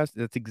podcast,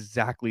 that's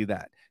exactly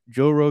that.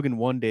 Joe Rogan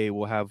one day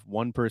will have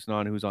one person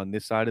on who's on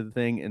this side of the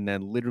thing, and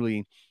then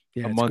literally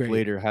Yeah, a it's month great.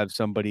 later have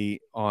somebody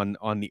on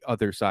the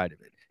other side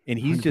of it. And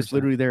he's just 100%.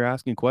 literally there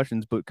asking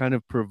questions, but kind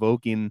of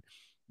provoking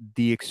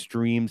the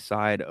extreme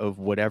side of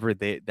whatever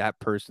that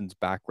person's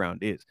background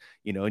is.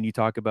 And you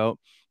talk about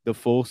the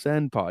Full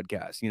Send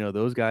podcast.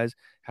 Those guys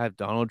have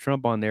Donald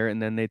Trump on there,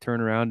 and then they turn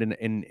around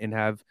and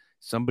have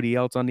somebody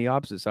else on the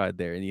opposite side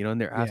there,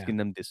 and they're Yeah. asking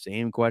them the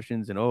same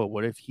questions, and, oh,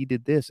 what if he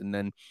did this, and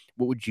then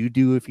what would you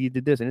do if he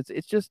did this? And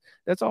it's just,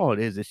 that's all it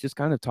is. It's just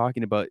kind of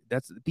talking about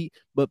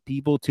but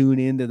people tune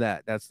into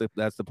that. That's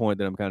the point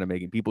that I'm kind of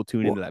making. People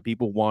tune into that.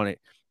 People want it.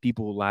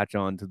 People latch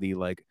on to the,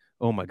 like,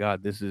 oh my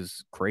God, this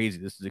is crazy,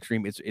 this is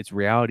extreme. It's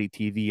reality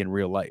TV in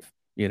real life.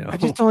 I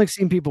just don't like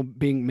seeing people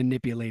being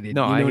manipulated.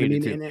 No, You I know what I hate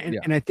it mean? too. And, Yeah.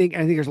 and I think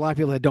there's a lot of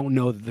people that don't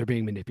know that they're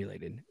being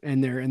manipulated,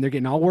 and they're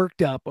getting all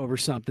worked up over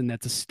something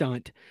that's a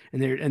stunt,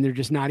 and they're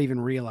just not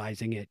even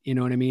realizing it. You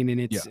know what I mean? And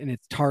Yeah.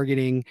 it's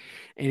targeting,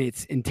 and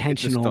it's It's a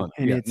intentional, stunt.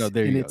 and Yeah. No,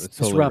 there you go. it's That's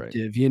totally right.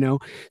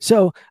 disruptive.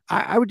 So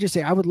I would just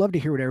say I would love to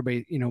hear what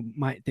everybody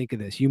might think of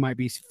this. You might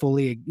be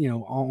fully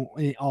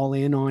all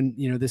in on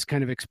this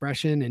kind of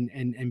expression,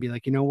 and be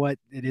like, you know what,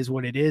 it is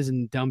what it is,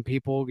 and dumb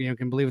people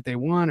can believe what they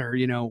want, or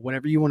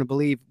whatever you want to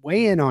believe.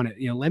 Weigh in on it.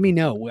 Let me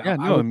know. Yeah, I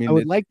no, would I mean, I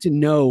would like to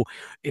know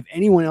if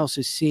anyone else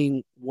is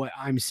seeing what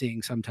I'm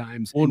seeing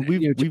sometimes, well, and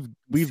we've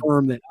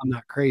confirm that I'm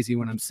not crazy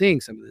when I'm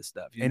seeing some of this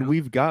stuff. and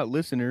we've got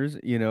listeners,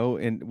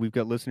 and we've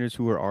got listeners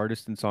who are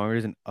artists and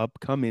songwriters and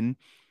upcoming.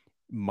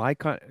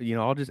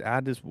 I'll just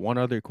add this one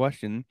other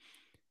question.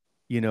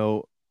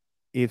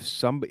 If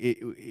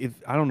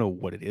I don't know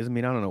what it is. I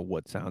mean, I don't know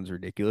what sounds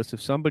ridiculous.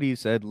 If somebody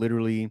said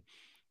literally,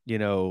 you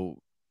know,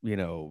 you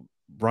know,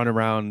 run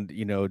around,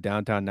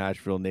 downtown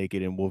Nashville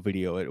naked, and we'll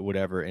video it,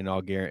 whatever, and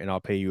I'll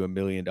pay you $1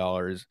 million,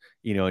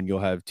 and you'll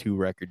have 2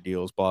 record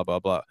deals, blah blah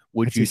blah.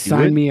 Would I'd you say do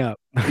sign it? me up.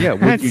 Yeah,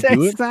 would I'd you say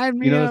do it? sign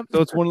me up.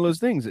 So it's one of those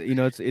things.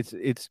 It's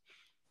if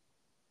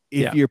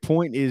Yeah. your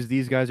point is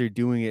these guys are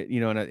doing it,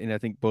 and I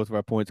think both of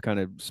our points kind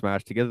of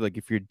smashed together. Like,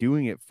 if you're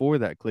doing it for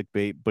that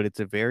clickbait, but it's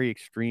a very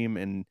extreme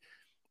and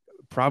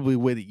probably a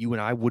way that you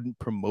and I wouldn't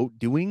promote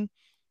doing,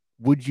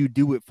 would you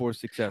do it for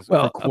success, for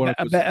Well, quote unquote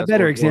a success,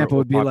 better example or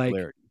would be like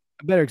popularity?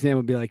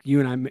 you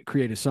and I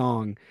create a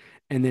song,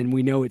 and then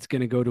we know it's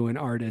going to go to an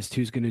artist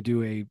who's going to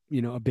do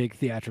a big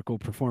theatrical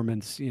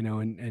performance,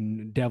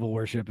 and devil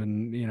worship,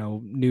 and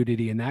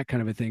nudity and that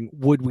kind of a thing.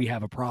 Would we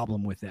have a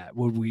problem with that?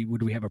 Would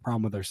we have a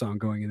problem with our song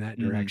going in that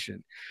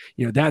direction?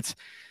 That's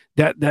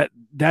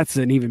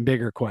an even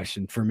bigger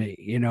question for me.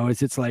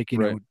 It's like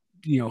Right.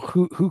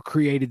 Who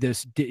created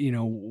this?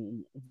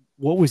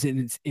 What was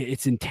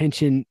its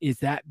intention? Is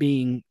that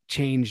being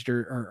changed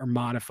or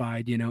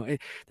modified?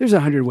 There's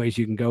 100 ways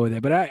you can go with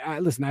it. But I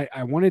listen.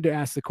 I wanted to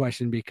ask the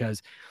question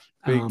because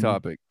Big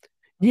topic.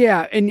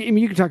 yeah, and I mean,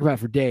 you can talk about it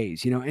for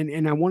days,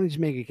 and I wanted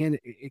to make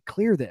it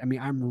clear that, I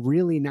mean, I'm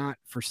really not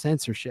for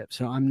censorship.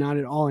 So I'm not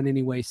at all in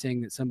any way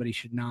saying that somebody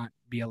should not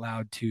be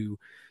allowed to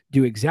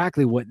do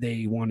exactly what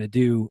they want to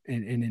do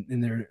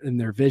in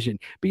their vision.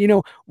 But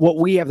what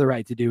we have the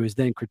right to do is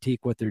then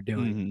critique what they're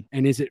doing. Mm-hmm.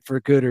 And is it for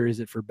good or is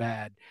it for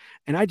bad?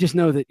 And I just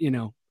know that,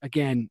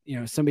 again,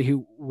 somebody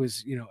who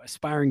was,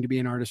 aspiring to be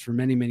an artist for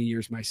many, many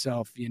years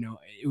myself,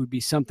 it would be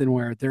something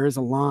where there is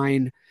a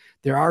line.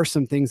 There are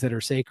some things that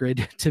are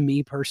sacred to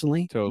me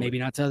personally, Totally. maybe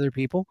not to other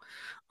people.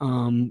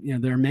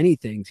 There are many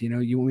things,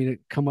 you want me to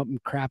come up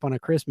and crap on a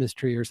Christmas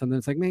tree or something.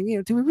 It's like, man,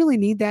 do we really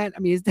need that? I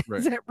mean, is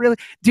that really,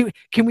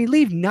 can we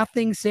leave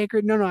nothing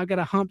sacred? No, I got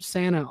to hump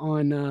Santa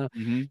on,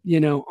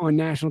 on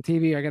national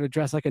TV. I got to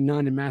dress like a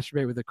nun and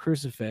masturbate with a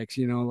crucifix,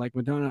 like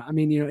Madonna. I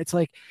mean, it's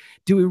like,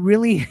 do we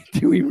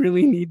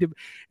really need to,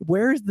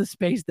 where is the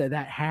space that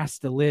has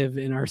to live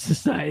in our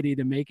society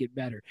to make it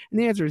better? And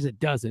the answer is it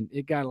doesn't.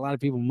 It got a lot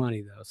of people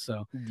money though.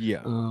 So,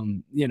 yeah.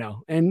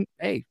 and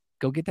hey,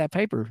 go get that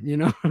paper, you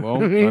know?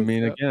 Well, I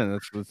mean, So, again,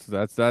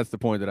 that's the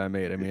point that I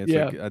made. I mean, it's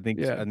yeah. like I think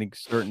Yeah. I think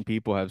certain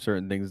people have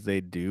certain things they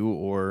do,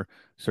 or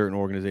certain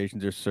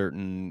organizations, or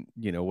certain,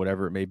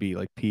 whatever it may be,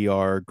 like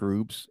PR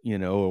groups,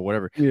 or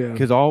whatever. Yeah.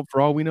 Because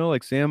for all we know,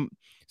 like Sam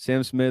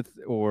Smith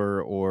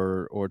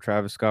or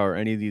Travis Scott or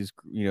any of these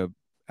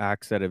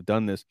acts that have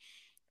done this,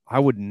 I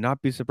would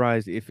not be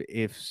surprised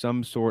if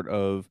some sort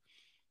of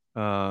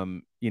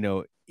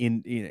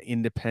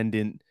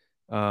independent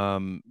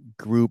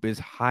group is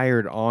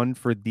hired on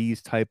for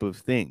these type of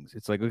things.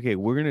 It's like, okay,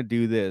 we're gonna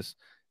do this.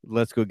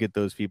 Let's go get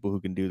those people who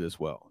can do this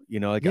well.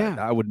 Like Yeah.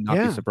 I would not be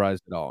Yeah.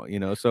 surprised at all.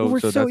 Well, So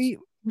that's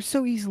we're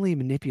so easily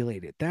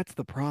manipulated. That's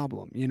the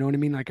problem. You know what I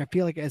mean? Like I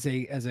feel like as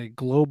a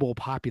global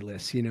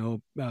populace,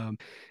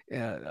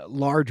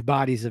 large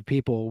bodies of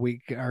people,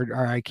 our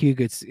IQ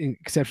gets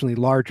exceptionally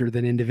larger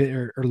than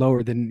individual or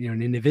lower than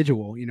an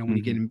individual. When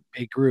you get Mhm. in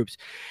big groups,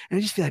 and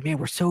I just feel like, man,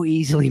 we're so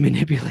easily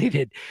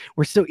manipulated.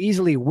 We're so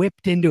easily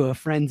whipped into a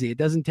frenzy. It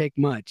doesn't take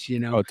much.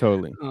 Oh,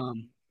 totally.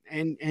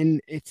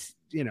 And it's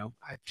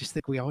I just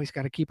think we always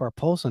got to keep our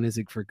pulse on, is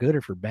it for good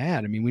or for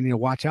bad? I mean, we need to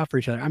watch out for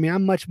each other. I mean,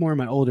 I'm much more in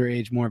my older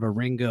age, more of a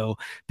Ringo,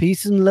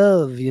 peace and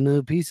love,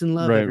 peace and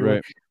love, Right, everyone.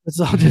 right. Let's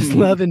all just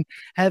love and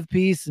have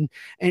peace and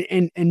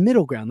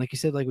middle ground, like you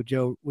said, like with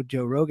Joe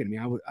Rogan. I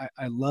mean,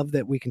 I love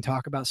that we can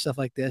talk about stuff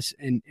like this,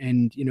 and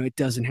it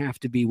doesn't have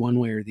to be one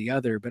way or the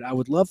other. But I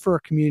would love for our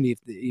community,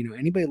 if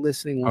anybody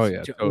listening Oh wants yeah,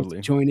 wants to totally.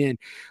 join in,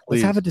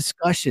 let's have a Please.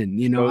 discussion.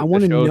 I Show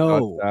want to show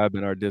thoughts know, tab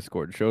in our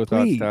Discord. Show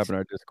thoughts tab please. in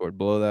our Discord.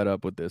 Blow that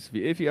up with this.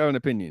 If you have an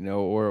opinion,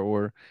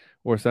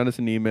 or send us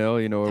an email,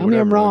 or Tell me I'm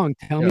whatever. Like, wrong.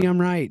 Tell yeah, me I'm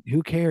right.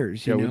 Who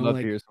cares? yeah, we'd love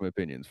to Like, hear some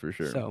opinions for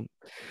sure. so.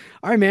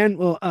 All right, man.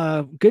 Well,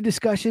 good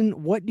discussion.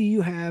 What do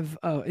you have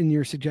in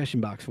your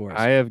suggestion box for I us?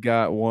 have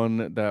got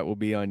one that will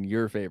be on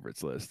your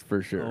favorites list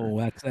for sure.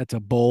 Oh, that's a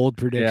bold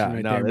prediction Yeah,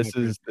 right no, there, my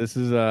this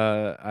is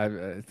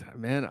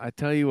man, I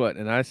tell you what,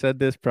 and I said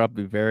this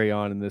probably very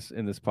on in this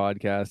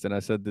podcast, and I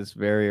said this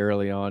very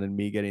early on in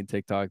me getting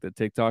TikTok, that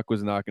TikTok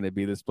was not going to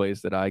be this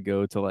place that I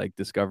go to like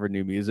discover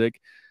new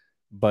music,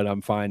 but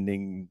I'm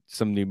finding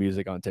some new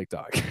music on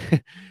TikTok.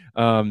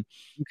 um,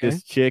 Okay.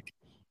 this chick,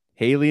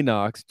 Haley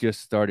Knox,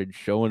 just started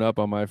showing up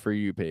on my For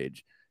You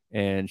page,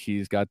 and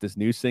she's got this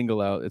new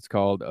single out. It's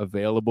called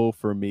 "Available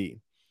for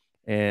Me,"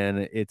 and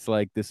it's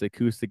like this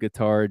acoustic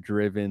guitar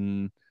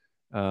driven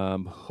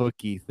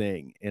hooky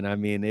thing, and I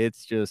mean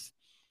it's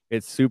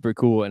super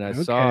cool. And I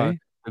saw Okay.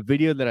 the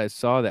video that I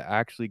saw that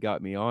actually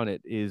got me on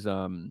it is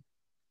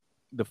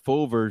the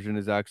full version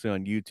is actually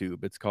on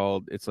YouTube.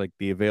 It's like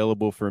the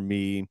Available for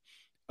Me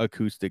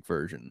acoustic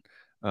version.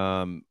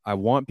 I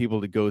want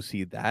people to go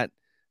see that.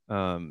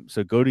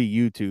 So go to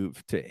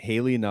YouTube to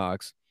Haley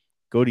Knox,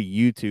 go to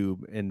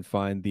YouTube and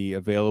find the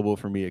Available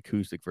for Me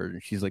acoustic version.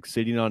 She's like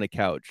sitting on a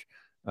couch.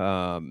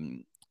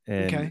 And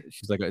Okay.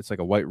 she's like it's like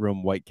a white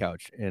room, white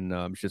couch, and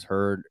it's just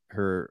her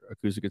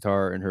acoustic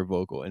guitar and her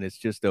vocal, and it's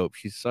just dope.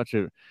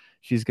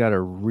 She's got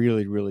a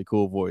really, really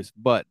cool voice.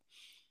 But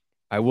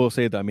I will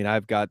say that, I mean, I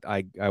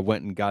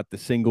went and got the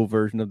single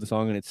version of the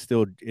song, and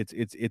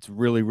it's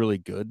really, really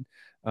good.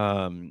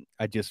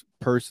 I just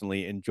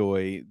personally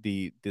enjoy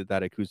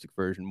that acoustic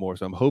version more.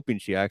 So I'm hoping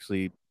she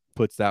actually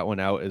puts that one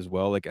out as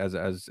well, like as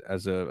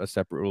a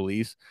separate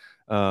release.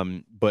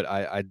 But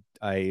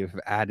I've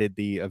added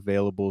the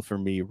Available for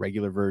Me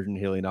regular version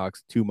Haley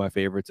Knox to my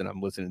favorites, and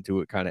I'm listening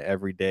to it kind of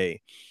every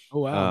day.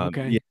 Oh wow.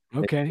 Yeah,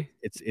 Okay. Okay.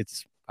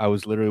 it's I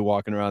was literally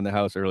walking around the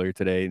house earlier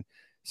today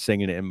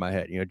singing it in my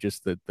head,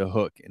 just the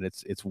hook, and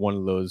it's one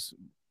of those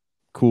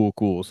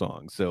cool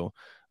songs. So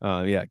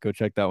yeah, go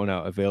check that one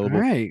out. All Available from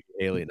right.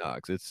 Haley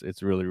Knox.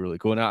 It's really, really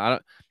cool. Now, I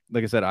don't,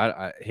 like I said,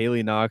 I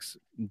Haley Knox,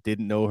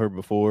 didn't know her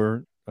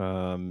before.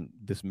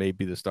 This may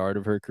be the start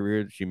of her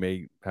career. She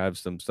may have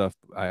some stuff.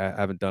 I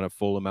haven't done a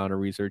full amount of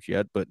research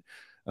yet, but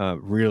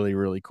really,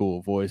 really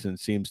cool voice, and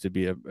seems to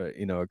be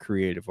a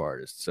creative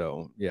artist.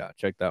 So yeah,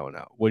 check that one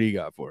out. What do you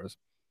got for us?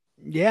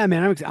 Yeah,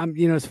 man. I'm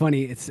it's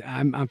funny.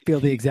 I feel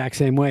the exact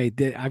same way.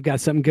 I've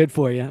got something good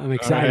for you. I'm All right.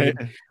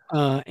 excited.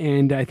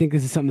 And I think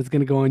this is something that's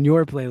going to go on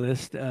your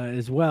playlist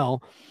as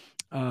well.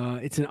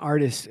 It's an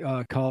artist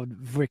called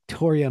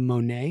Victoria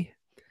Monet.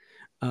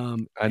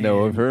 I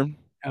know of And her.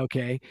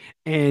 okay.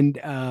 And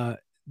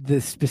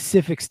the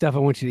specific stuff I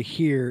want you to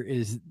hear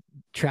is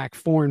track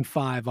 4 and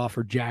 5 off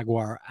her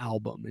Jaguar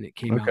album, and it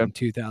came out Okay. in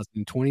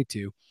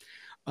 2022.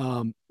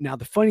 Now,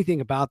 the funny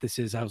thing about this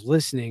is I was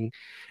listening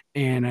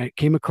and I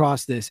came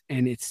across this,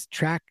 and it's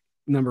track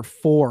number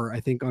 4, I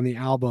think, on the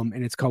album,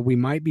 and it's called "We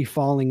Might Be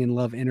Falling in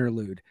Love"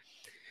 interlude.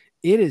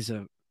 It is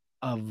a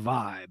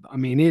vibe. I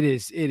mean, it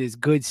is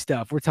good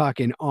stuff. We're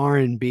talking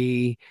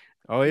R&B,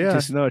 Oh yeah,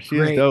 just no, she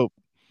is great, dope.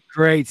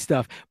 great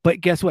stuff. But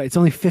guess what? It's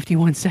only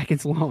 51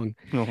 seconds long.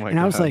 Oh my And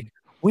I was god. like,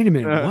 wait a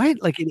minute,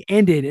 what? Like, it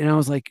ended, and I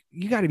was like,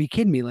 you got to be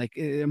kidding me. Like,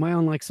 am I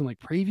on like some like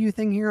preview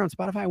thing here on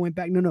Spotify? I went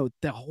back. No,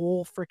 the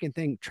whole freaking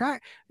thing.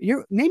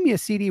 Name me a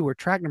CD where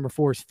track number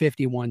 4 is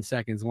 51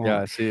 seconds Yeah, long.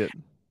 I see it.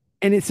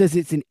 And it says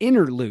it's an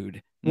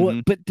interlude. Well,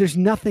 Mhm. but there's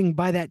nothing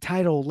by that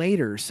title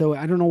later, so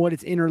I don't know what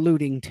it's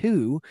interluding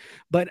to.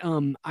 But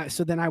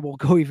so then I will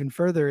go even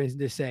further as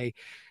to say,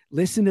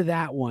 listen to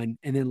that one,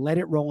 and then let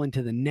it roll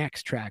into the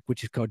next track,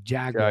 which is called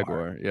Jaguar.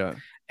 Jaguar, yeah.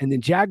 And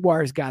then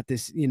Jaguar's got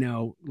this,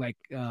 like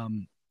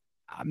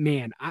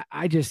man,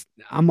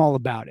 I'm all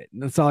about it.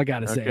 That's all I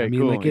gotta say. I Okay,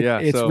 mean, like cool. Yeah,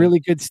 it's so really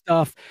good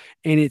stuff,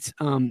 and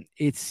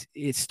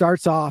it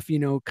starts off,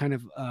 kind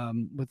of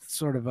with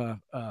sort of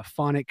a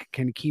phonic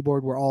kind of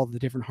keyboard where all the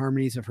different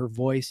harmonies of her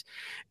voice,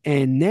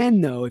 and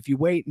then though, if you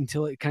wait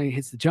until it kind of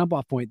hits the jump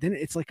off point, then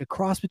it's like a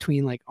cross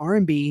between like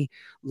R&B,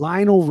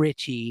 Lionel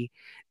Richie,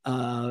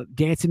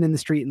 dancing in the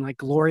street, and like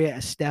Gloria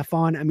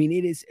Estefan. I mean,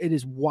 it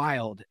is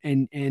wild.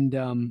 And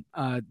then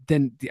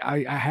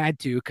I had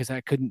to, because I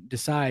couldn't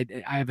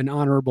decide. I have an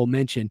honorable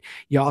mention.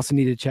 You also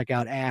need to check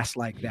out Ass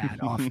Like That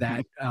off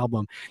that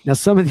album. Now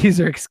some of these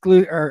are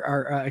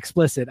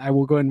explicit, I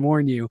will go ahead and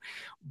warn you,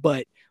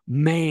 but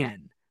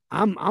man,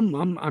 I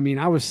mean,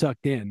 I was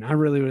sucked in. I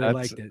really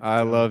liked it.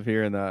 I So love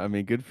hearing that. I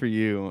mean, good for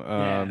you.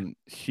 yeah.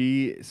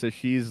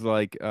 She's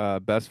like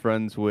best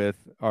friends with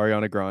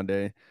Ariana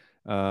Grande.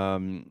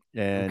 Okay.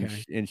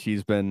 And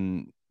she's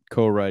been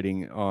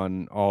co-writing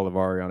on all of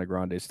Ariana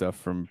Grande stuff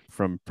from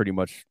pretty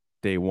much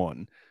day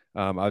one.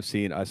 I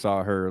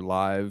saw her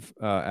live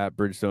at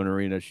Bridgestone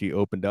Arena. She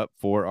opened up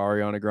for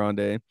Ariana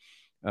Grande.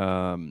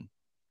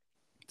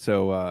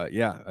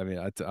 Yeah, I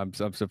mean, I'm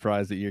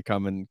surprised that you're Oh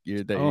coming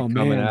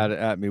man.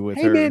 at me with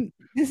Hey her. man,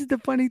 this is the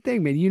funny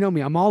thing, man. You know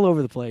me, I'm all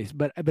over the place.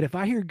 But if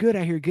I hear good,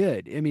 I hear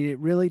good. I mean, it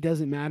really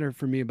doesn't matter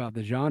for me about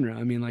the genre.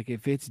 I mean, like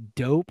if it's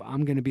dope,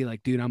 I'm gonna be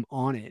like, dude, I'm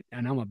on it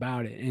and I'm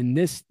about it. And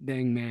this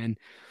thing, man,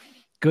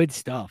 good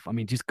stuff. I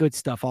mean, just good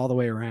stuff all the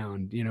way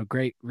around.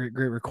 Great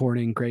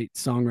recording, great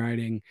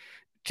songwriting,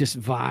 just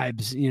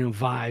vibes.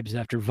 Vibes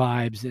after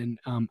vibes. And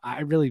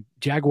I really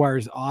Jaguar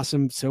is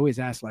awesome. So is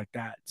Ass Like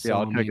That. Yeah, So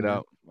I'll I check it mean,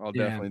 out. I'll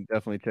yeah,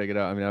 definitely check it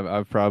out. I mean,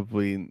 I've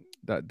probably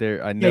that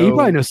there. I yeah. You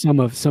probably know.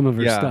 know some of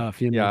her Yeah,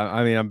 stuff. yeah.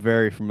 I mean, I'm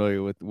very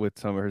familiar with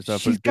some of her stuff,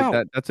 She's but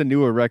got that's a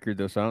newer record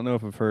though, so I don't know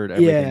if I've heard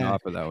everything yeah.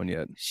 off of that one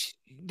yet.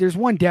 There's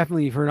one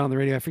definitely you've heard on the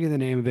radio. I forget the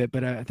name of it,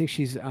 but I think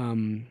she's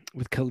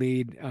with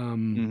Khalid.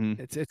 Hmm.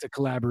 It's a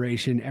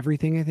collaboration.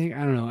 Everything, I think.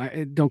 I don't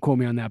know. Don't quote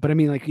me on that, but I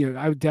mean, like,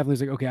 I would definitely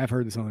was like, okay, I've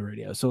heard this on the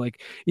radio. So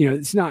like,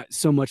 it's not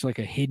so much like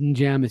a hidden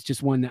gem. It's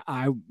just one that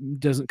I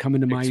doesn't come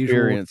into my usual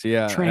Experience,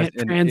 yeah,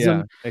 transom. You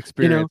know.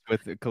 experience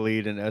with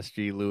Khalid and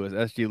SG Lewis.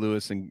 SG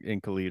Lewis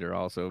and Khalid are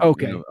also,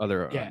 Okay.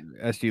 other Yeah.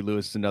 SG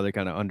Lewis is another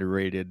kind of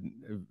underrated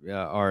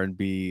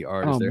R&B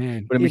artist Oh there.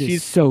 man, But I mean, it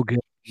is so good.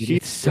 Dude. she's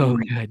It's so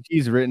good.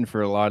 she's written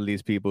for a lot of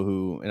these people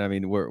who, and I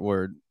mean,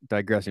 we're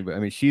digressing, but I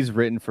mean, she's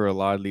written for a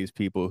lot of these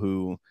people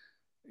who,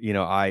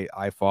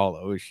 I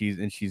follow.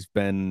 She's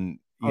been,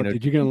 Oh,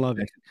 dude, you're gonna love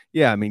it.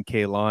 yeah, I mean,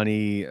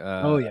 Kaylani,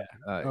 Oh yeah.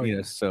 Oh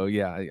yeah. so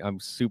yeah, I'm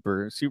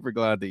super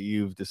glad that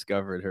you've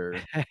discovered her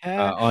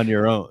on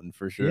your own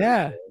for sure.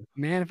 Yeah,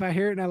 man, if I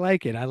hear it and I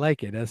like it, I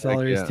like it. That's all Heck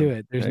there is yeah, to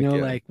it. There's heck no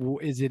yeah, like,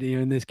 is it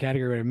in this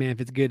category? Man, if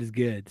it's good, it's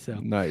good. So,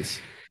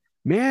 nice.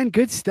 man,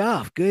 good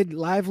stuff. Good,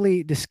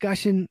 lively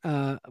discussion.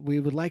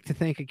 We would like to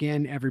thank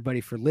again everybody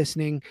for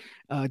listening.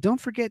 Don't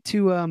forget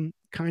to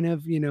kind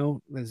of,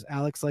 as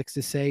Alex likes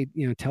to say,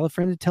 tell a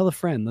friend to tell a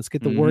friend. Let's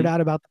get the word Hmm.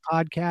 out about the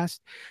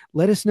podcast.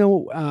 Let us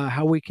know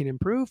how we can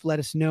improve. Let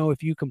us know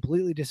if you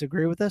completely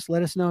disagree with us.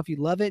 Let us know if you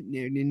love it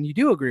and you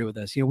do agree with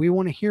us. We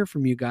want to hear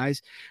from you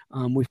guys.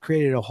 We've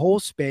created a whole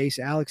space.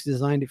 Alex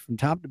designed it from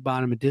top to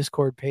bottom, a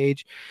Discord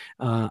page.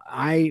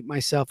 I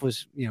myself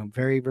was,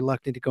 very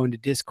reluctant to go into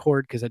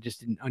Discord because I just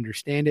didn't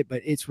understand it,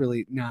 but it's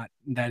really not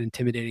that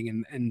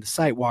intimidating. And the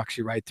site walks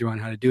you right through on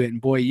how to do it. And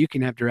boy, you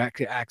can have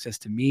direct access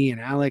to me and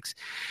Alex.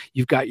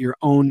 You've got your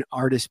own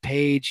artist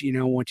page.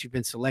 Once you've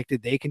been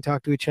selected, they can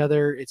talk to each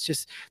other. It's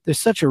just, there's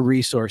such a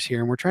resource here,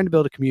 and we're trying to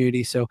build a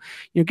community. So,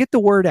 get the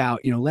word out.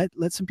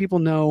 Let some people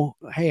know,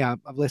 hey, I've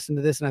listened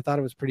to this and I thought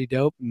it was pretty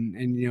dope.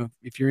 And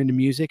if you're into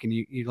music and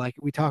you like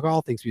it, we talk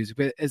all things music.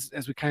 But as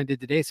we kind of did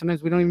today,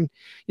 sometimes we don't even,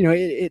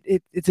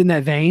 it's in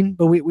that vein,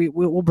 but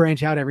we'll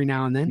branch out every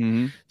now and then.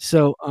 Hmm.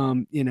 So,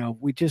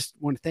 we just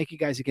want to thank you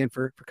guys again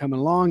for coming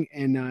along.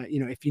 And,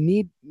 if you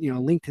need, a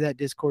link to that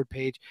Discord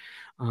page,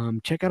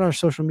 check out our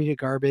social media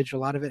garbage. A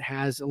lot of it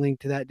has a link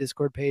to that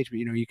Discord page, but,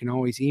 you can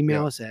always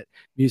email us at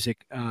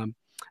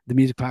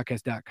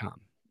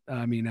themusicpodcast.com.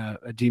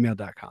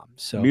 Gmail.com.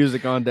 So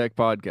Music on Deck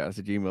Podcast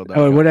at gmail.com.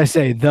 Oh, what did I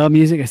say? The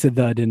music? I said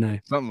the, didn't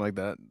I? Something like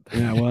that.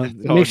 Yeah, well,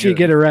 It's all make sure you good.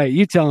 get it right.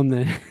 You tell them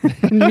then.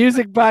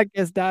 Music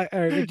podcast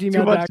or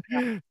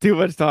gmail.com. Too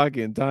much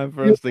talking. Time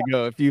for us to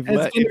go. It's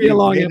going to be a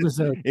long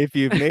episode If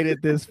you've made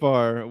it this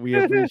far, we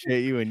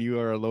appreciate you, and you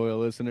are a loyal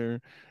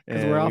listener.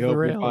 because we're And off we the hope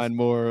we rails. find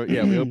more.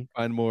 Yeah, we hope to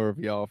find more of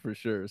y'all for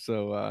sure.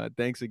 So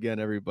thanks again,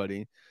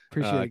 everybody.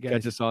 Appreciate it, guys.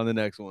 Catch us on the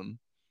next one.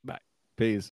 Bye. Peace.